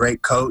got a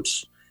great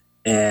coach,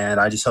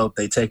 and I just hope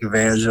they take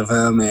advantage of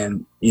him.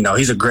 And,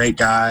 he's a great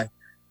guy,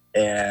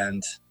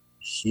 and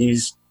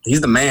he's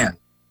the man.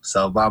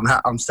 So but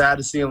I'm sad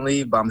to see him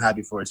leave, but I'm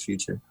happy for his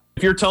future.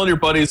 If you're telling your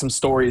buddies some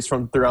stories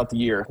from throughout the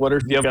year, do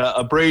you have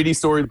a Brady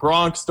story,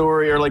 Gronk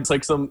story, or like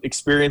some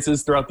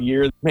experiences throughout the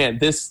year? Man,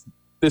 this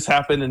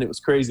happened and it was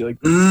crazy. Like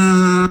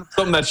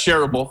something that's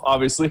shareable,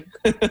 obviously.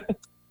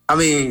 I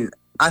mean,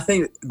 I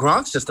think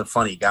Gronk's just a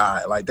funny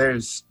guy. Like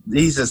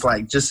he's just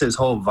just his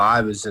whole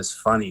vibe is just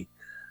funny,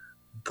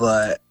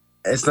 but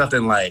it's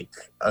nothing like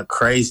a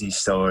crazy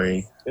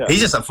story. Yeah.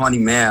 He's just a funny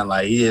man.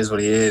 Like he is what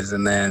he is,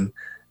 and then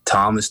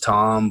Tom is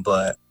Tom,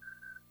 but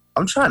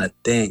I'm trying to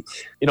think.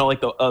 Like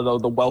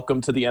the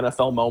welcome to the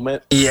NFL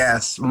moment?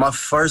 Yes. My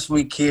first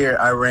week here,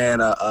 I ran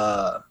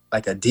a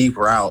deep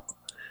route.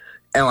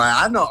 And,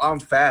 I know I'm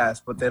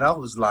fast, but then I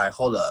was like,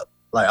 hold up.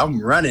 I'm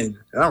running,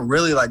 and I'm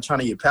really, trying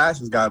to get past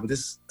this guy, but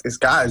this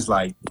guy is,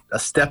 a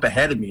step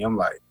ahead of me. I'm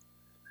like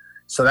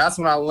 – so that's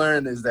when I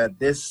learned is that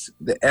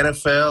the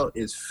NFL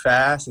is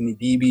fast, and the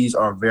DBs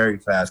are very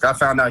fast. I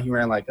found out he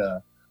ran,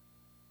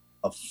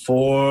 a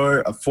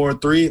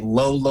 4.3,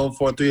 low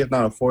 4.3, if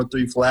not a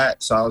 4.3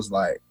 flat. So I was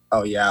like,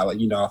 oh yeah,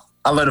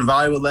 I learned a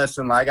valuable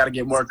lesson. I got to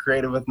get more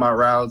creative with my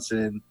routes,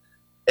 and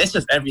it's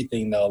just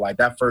everything though.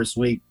 That first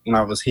week when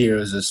I was here, it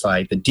was just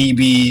the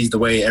DBs, the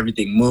way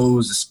everything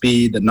moves, the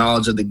speed, the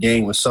knowledge of the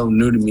game was so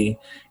new to me,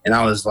 and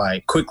I was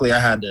quickly I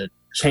had to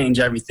change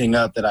everything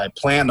up that I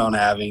planned on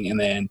having, and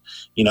then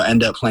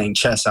end up playing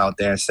chess out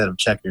there instead of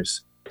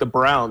checkers. The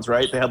Browns,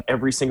 right? They had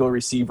every single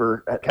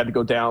receiver had to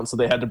go down, so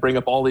they had to bring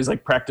up all these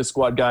practice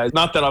squad guys.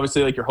 Not that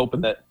obviously you're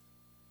hoping that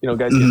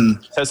guys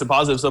get tested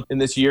positive. So in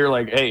this year,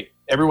 hey,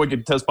 everyone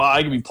could test positive.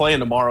 I could be playing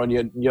tomorrow, and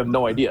you have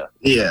no idea.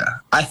 Yeah,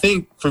 I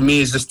think for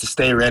me it's just to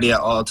stay ready at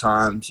all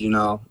times.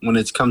 When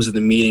it comes to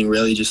the meeting,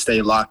 really just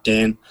stay locked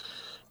in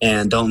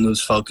and don't lose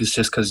focus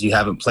just because you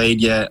haven't played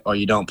yet or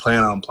you don't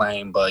plan on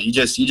playing. But you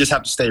just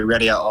have to stay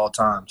ready at all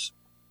times.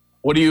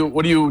 What do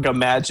you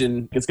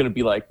imagine it's going to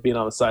be like being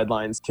on the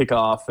sidelines,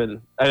 kickoff?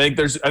 And I think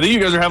you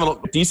guys are having a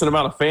decent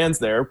amount of fans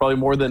there, probably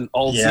more than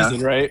all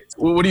season, right?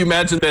 What do you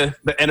imagine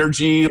the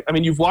energy? I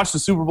mean, you've watched the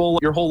Super Bowl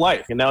your whole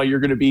life, and now you're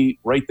going to be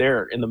right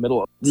there in the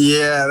middle of it.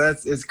 Yeah,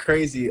 it's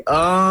crazy.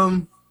 I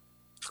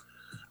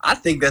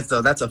think that's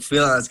a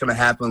feeling that's going to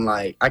happen.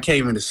 I can't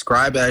even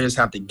describe it. I just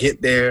have to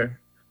get there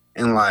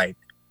and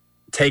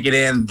take it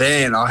in.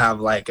 Then I'll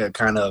have a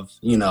kind of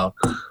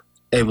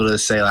able to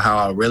say how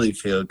I really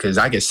feel, because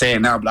I can say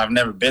it now, but I've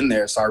never been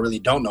there, so I really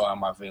don't know how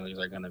my feelings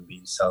are going to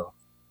be. So,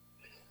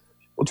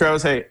 well,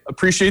 Travis, hey,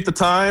 appreciate the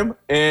time,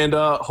 and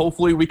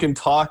hopefully we can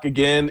talk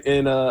again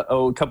in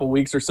a couple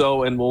weeks or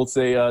so, and we'll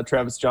say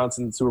Travis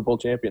Johnson, Super Bowl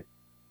champion.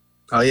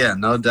 Oh, yeah,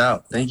 no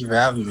doubt. Thank you for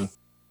having me.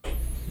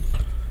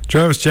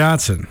 Travis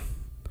Johnson.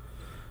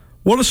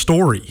 What a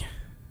story.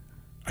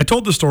 I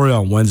told the story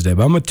on Wednesday,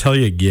 but I'm going to tell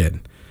you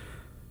again.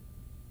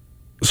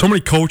 So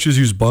many coaches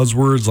use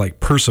buzzwords like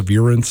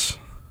perseverance,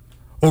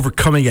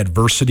 overcoming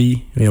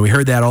adversity. We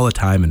heard that all the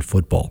time in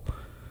football.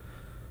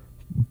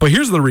 But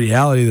here's the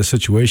reality of the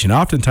situation.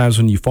 Oftentimes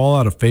when you fall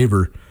out of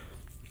favor,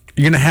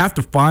 you're going to have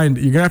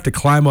to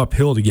climb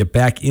uphill to get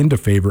back into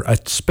favor,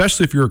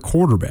 especially if you're a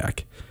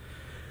quarterback.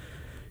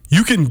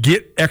 You can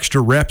get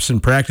extra reps in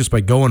practice by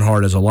going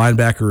hard as a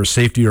linebacker or a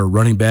safety or a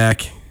running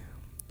back.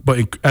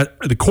 But at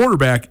the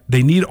quarterback,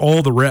 they need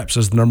all the reps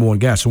as the number one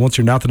guy. So once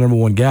you're not the number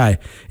one guy,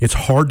 it's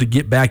hard to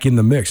get back in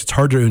the mix. It's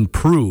hard to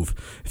improve.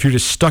 If you're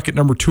just stuck at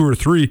number 2 or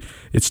 3,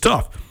 it's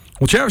tough.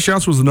 Well, Travis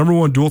Johnson was the number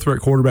one dual-threat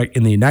quarterback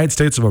in the United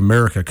States of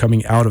America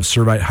coming out of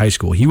Servite High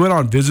School. He went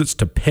on visits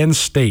to Penn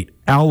State,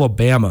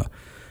 Alabama,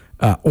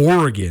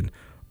 Oregon.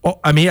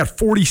 He had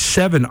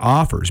 47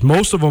 offers,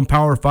 most of them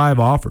Power 5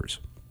 offers.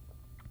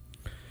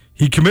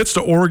 He commits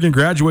to Oregon,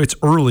 graduates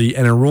early,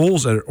 and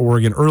enrolls at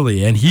Oregon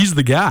early, and he's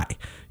the guy.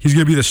 He's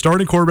going to be the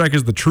starting quarterback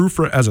as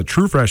a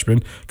true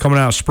freshman coming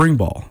out of spring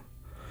ball.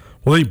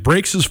 Well, he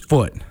breaks his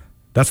foot.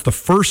 That's the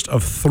first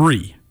of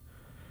 3.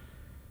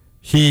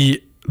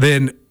 He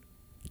then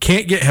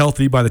can't get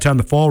healthy by the time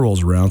the fall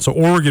rolls around, so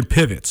Oregon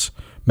pivots.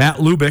 Matt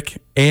Lubick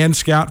and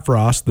Scott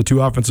Frost, the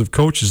 2 offensive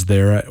coaches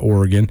there at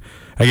Oregon.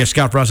 I guess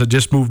Scott Frost had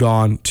just moved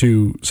on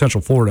to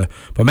Central Florida.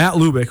 But Matt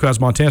Lubick, who has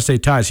Montana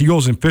State ties, he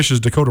goes and fishes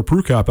Dakota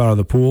Prukop out of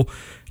the pool,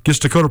 gets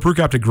Dakota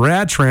Prukop to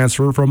grad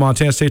transfer from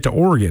Montana State to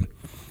Oregon.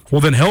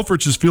 Well, then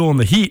Helfrich is feeling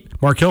the heat.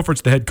 Mark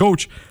Helfrich, the head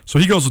coach, so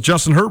he goes with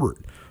Justin Herbert.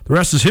 The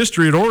rest is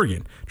history at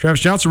Oregon. Travis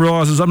Johnson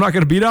realizes, I'm not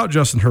going to beat out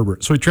Justin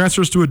Herbert, so he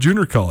transfers to a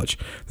junior college.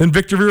 Then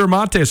Victor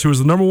Viramontes, who was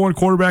the number one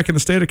quarterback in the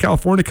state of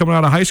California coming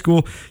out of high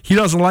school, he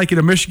doesn't like it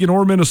in Michigan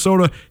or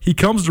Minnesota. He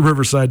comes to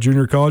Riverside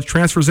Junior College,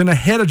 transfers in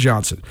ahead of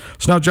Johnson.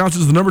 So now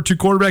Johnson's the number 2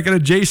 quarterback at a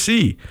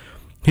JC.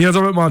 He ends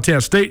up at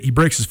Montana State. He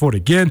breaks his foot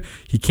again.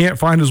 He can't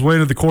find his way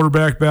to the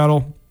quarterback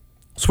battle.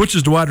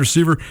 Switches to wide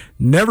receiver.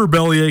 Never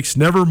bellyaches.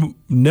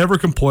 Never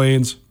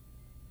complains.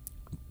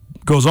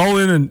 Goes all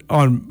in and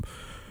on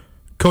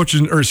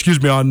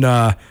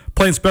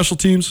playing special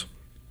teams.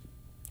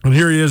 And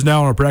here he is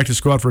now on a practice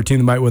squad for a team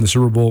that might win the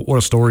Super Bowl. What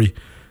a story.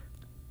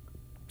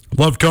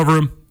 Love to cover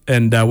him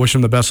and wish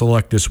him the best of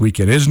luck this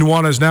weekend. It is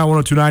Nuanez Now,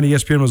 102.9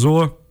 ESPN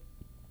Missoula.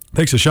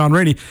 Thanks to Sean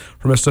Rainey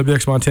from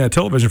SWX Montana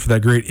Television for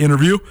that great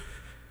interview.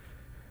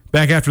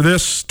 Back after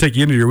this, take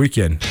you into your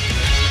weekend.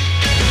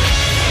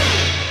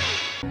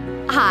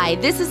 Hi,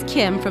 this is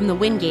Kim from the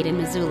Wingate in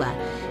Missoula.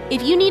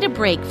 If you need a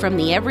break from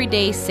the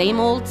everyday same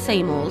old,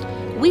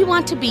 we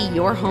want to be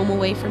your home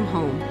away from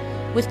home.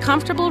 With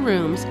comfortable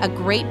rooms, a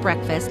great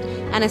breakfast,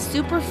 and a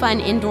super fun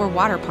indoor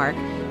water park,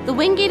 the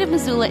Wingate of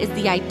Missoula is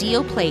the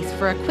ideal place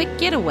for a quick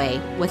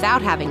getaway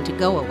without having to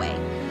go away.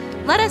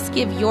 Let us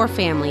give your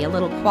family a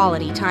little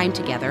quality time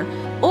together,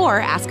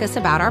 or ask us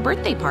about our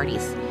birthday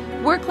parties.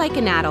 Work like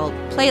an adult,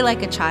 play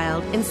like a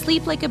child, and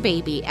sleep like a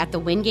baby at the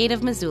Wingate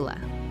of Missoula.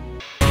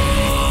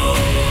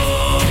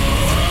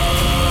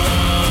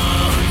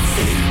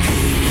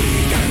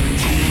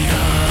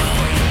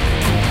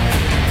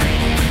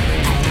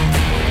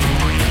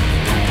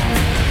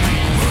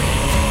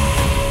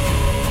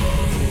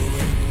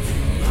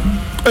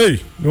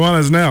 Hey,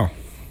 Nuanez Now.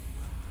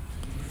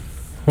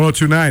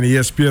 102.9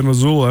 ESPN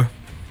Missoula.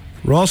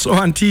 We're also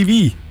on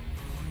TV.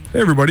 Hey,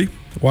 everybody.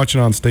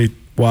 Watching on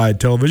statewide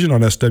television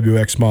on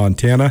SWX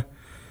Montana.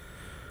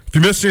 If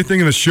you missed anything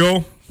in the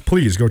show,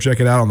 please go check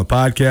it out on the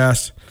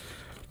podcast.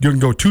 You can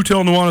go to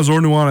Tell Nuanez or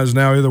Nuanez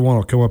Now. Either one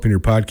will come up in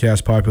your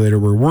podcast populator.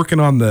 We're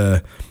working on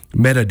the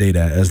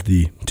metadata, as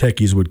the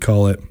techies would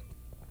call it.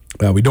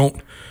 We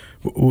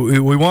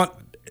want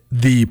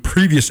the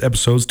previous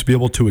episodes to be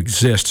able to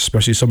exist,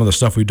 especially some of the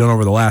stuff we've done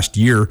over the last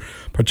year,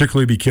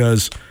 particularly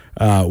because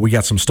we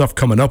got some stuff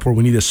coming up where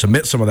we need to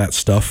submit some of that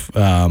stuff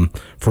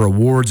for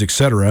awards,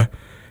 etc.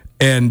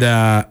 And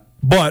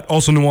but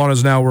also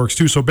Nuanez Now works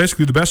too. So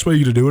basically the best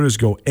way to do it is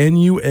go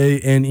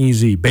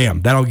Nuanez.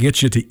 Bam. That'll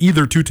get you to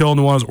either Tell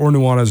Nuanez or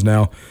Nuanez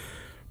Now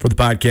for the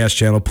podcast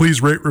channel.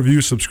 Please rate,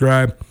 review,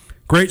 subscribe.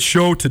 Great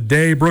show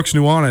today. Brooks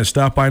Nuanez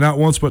stopped by not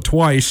once but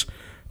twice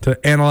to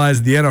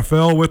analyze the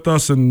NFL with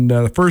us in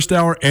the first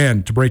hour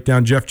and to break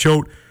down Jeff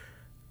Choate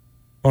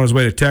on his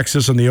way to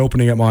Texas and the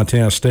opening at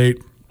Montana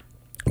State.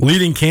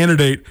 Leading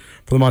candidate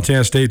for the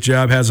Montana State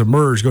job has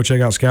emerged. Go check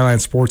out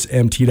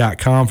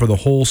SkylineSportsMT.com for the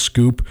whole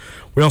scoop.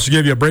 We also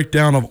gave you a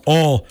breakdown of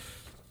all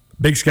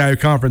Big Sky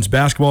Conference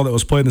basketball that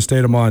was played in the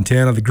state of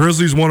Montana. The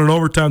Grizzlies won in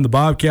overtime. The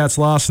Bobcats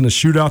lost in the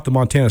shootout. The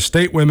Montana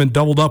State women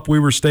doubled up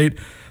Weber State.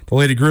 The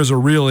Lady Grizz are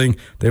reeling.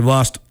 They've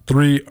lost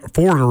three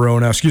in a row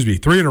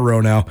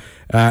now.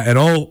 And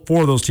all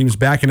 4 of those teams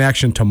back in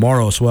action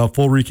tomorrow. So we'll have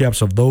full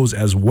recaps of those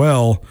as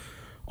well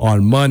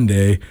on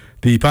Monday.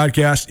 The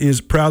podcast is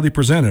proudly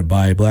presented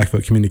by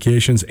Blackfoot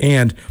Communications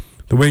and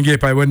the Wingate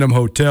by Wyndham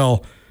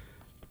Hotel.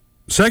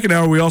 Second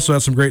hour, we also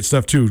have some great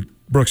stuff too.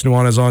 Brooks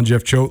Nuanez on,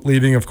 Jeff Choate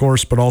leaving, of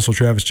course, but also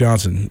Travis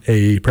Johnson,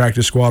 a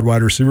practice squad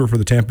wide receiver for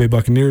the Tampa Bay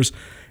Buccaneers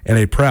and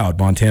a proud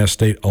Montana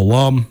State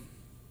alum.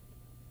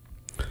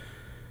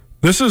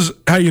 This is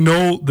how you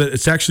know that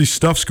it's actually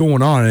stuff's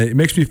going on. And it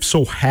makes me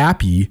so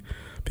happy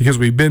because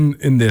we've been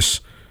in this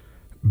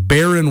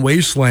barren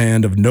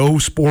wasteland of no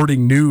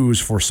sporting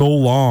news for so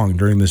long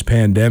during this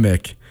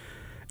pandemic.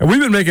 And we've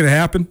been making it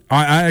happen.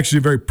 I actually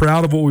am very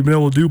proud of what we've been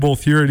able to do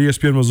both here at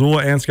ESPN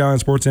Missoula and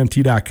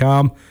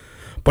SkylineSportsMT.com.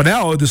 But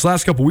now, this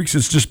last couple of weeks,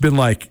 it's just been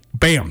like,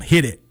 bam,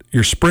 hit it.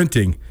 You're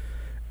sprinting.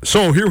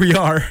 So here we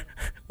are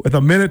with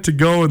a minute to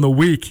go in the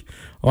week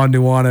on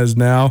Nuanez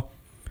now.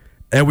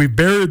 And we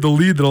buried the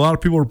lead that a lot of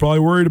people are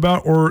probably worried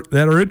about or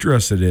that are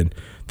interested in.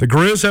 The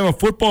Grizz have a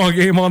football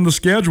game on the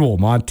schedule.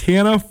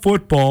 Montana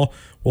football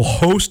will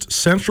host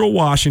Central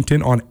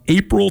Washington on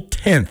April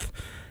 10th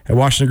at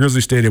Washington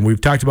Grizzly Stadium.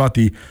 We've talked about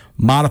the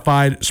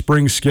modified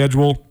spring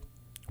schedule.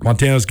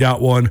 Montana's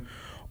got one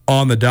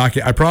on the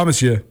docket. I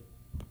promise you,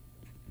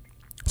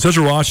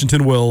 Central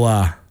Washington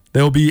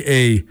they'll be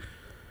a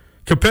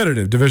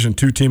competitive Division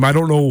II team. I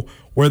don't know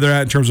where they're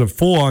at in terms of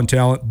full-on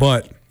talent,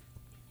 but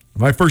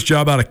my first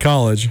job out of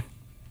college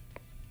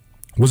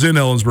was in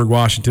Ellensburg,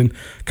 Washington,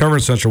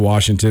 covering Central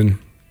Washington,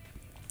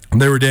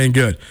 and they were dang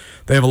good.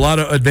 They have a lot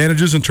of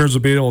advantages in terms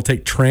of being able to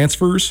take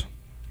transfers.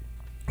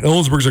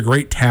 Ellensburg's a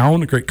great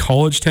town, a great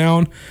college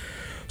town,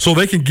 so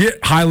they can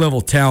get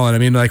high-level talent. I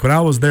mean, like when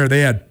I was there,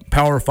 they had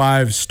Power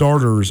 5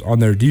 starters on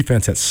their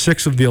defense at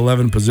 6 of the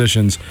 11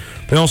 positions.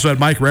 They also had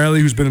Mike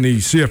Riley, who's been in the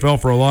CFL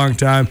for a long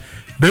time.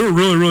 They were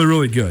really, really,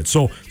 really good.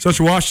 So,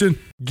 Central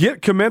Washington,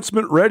 get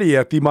commencement ready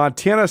at the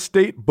Montana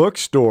State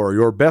Bookstore,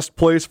 your best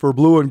place for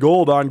blue and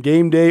gold on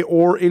game day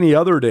or any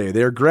other day.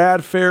 Their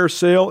grad fair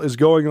sale is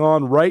going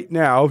on right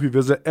now if you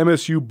visit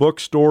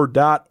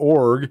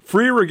msubookstore.org.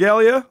 Free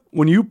regalia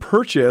when you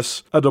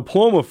purchase a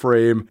diploma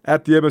frame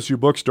at the MSU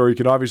Bookstore. You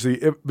can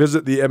obviously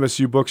visit the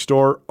MSU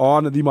Bookstore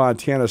on the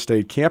Montana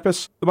State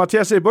campus. The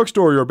Montana State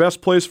Bookstore, your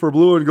best place for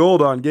blue and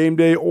gold on game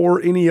day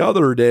or any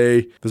other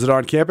day. Visit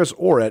on campus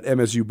or at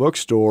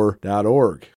msubookstore.org.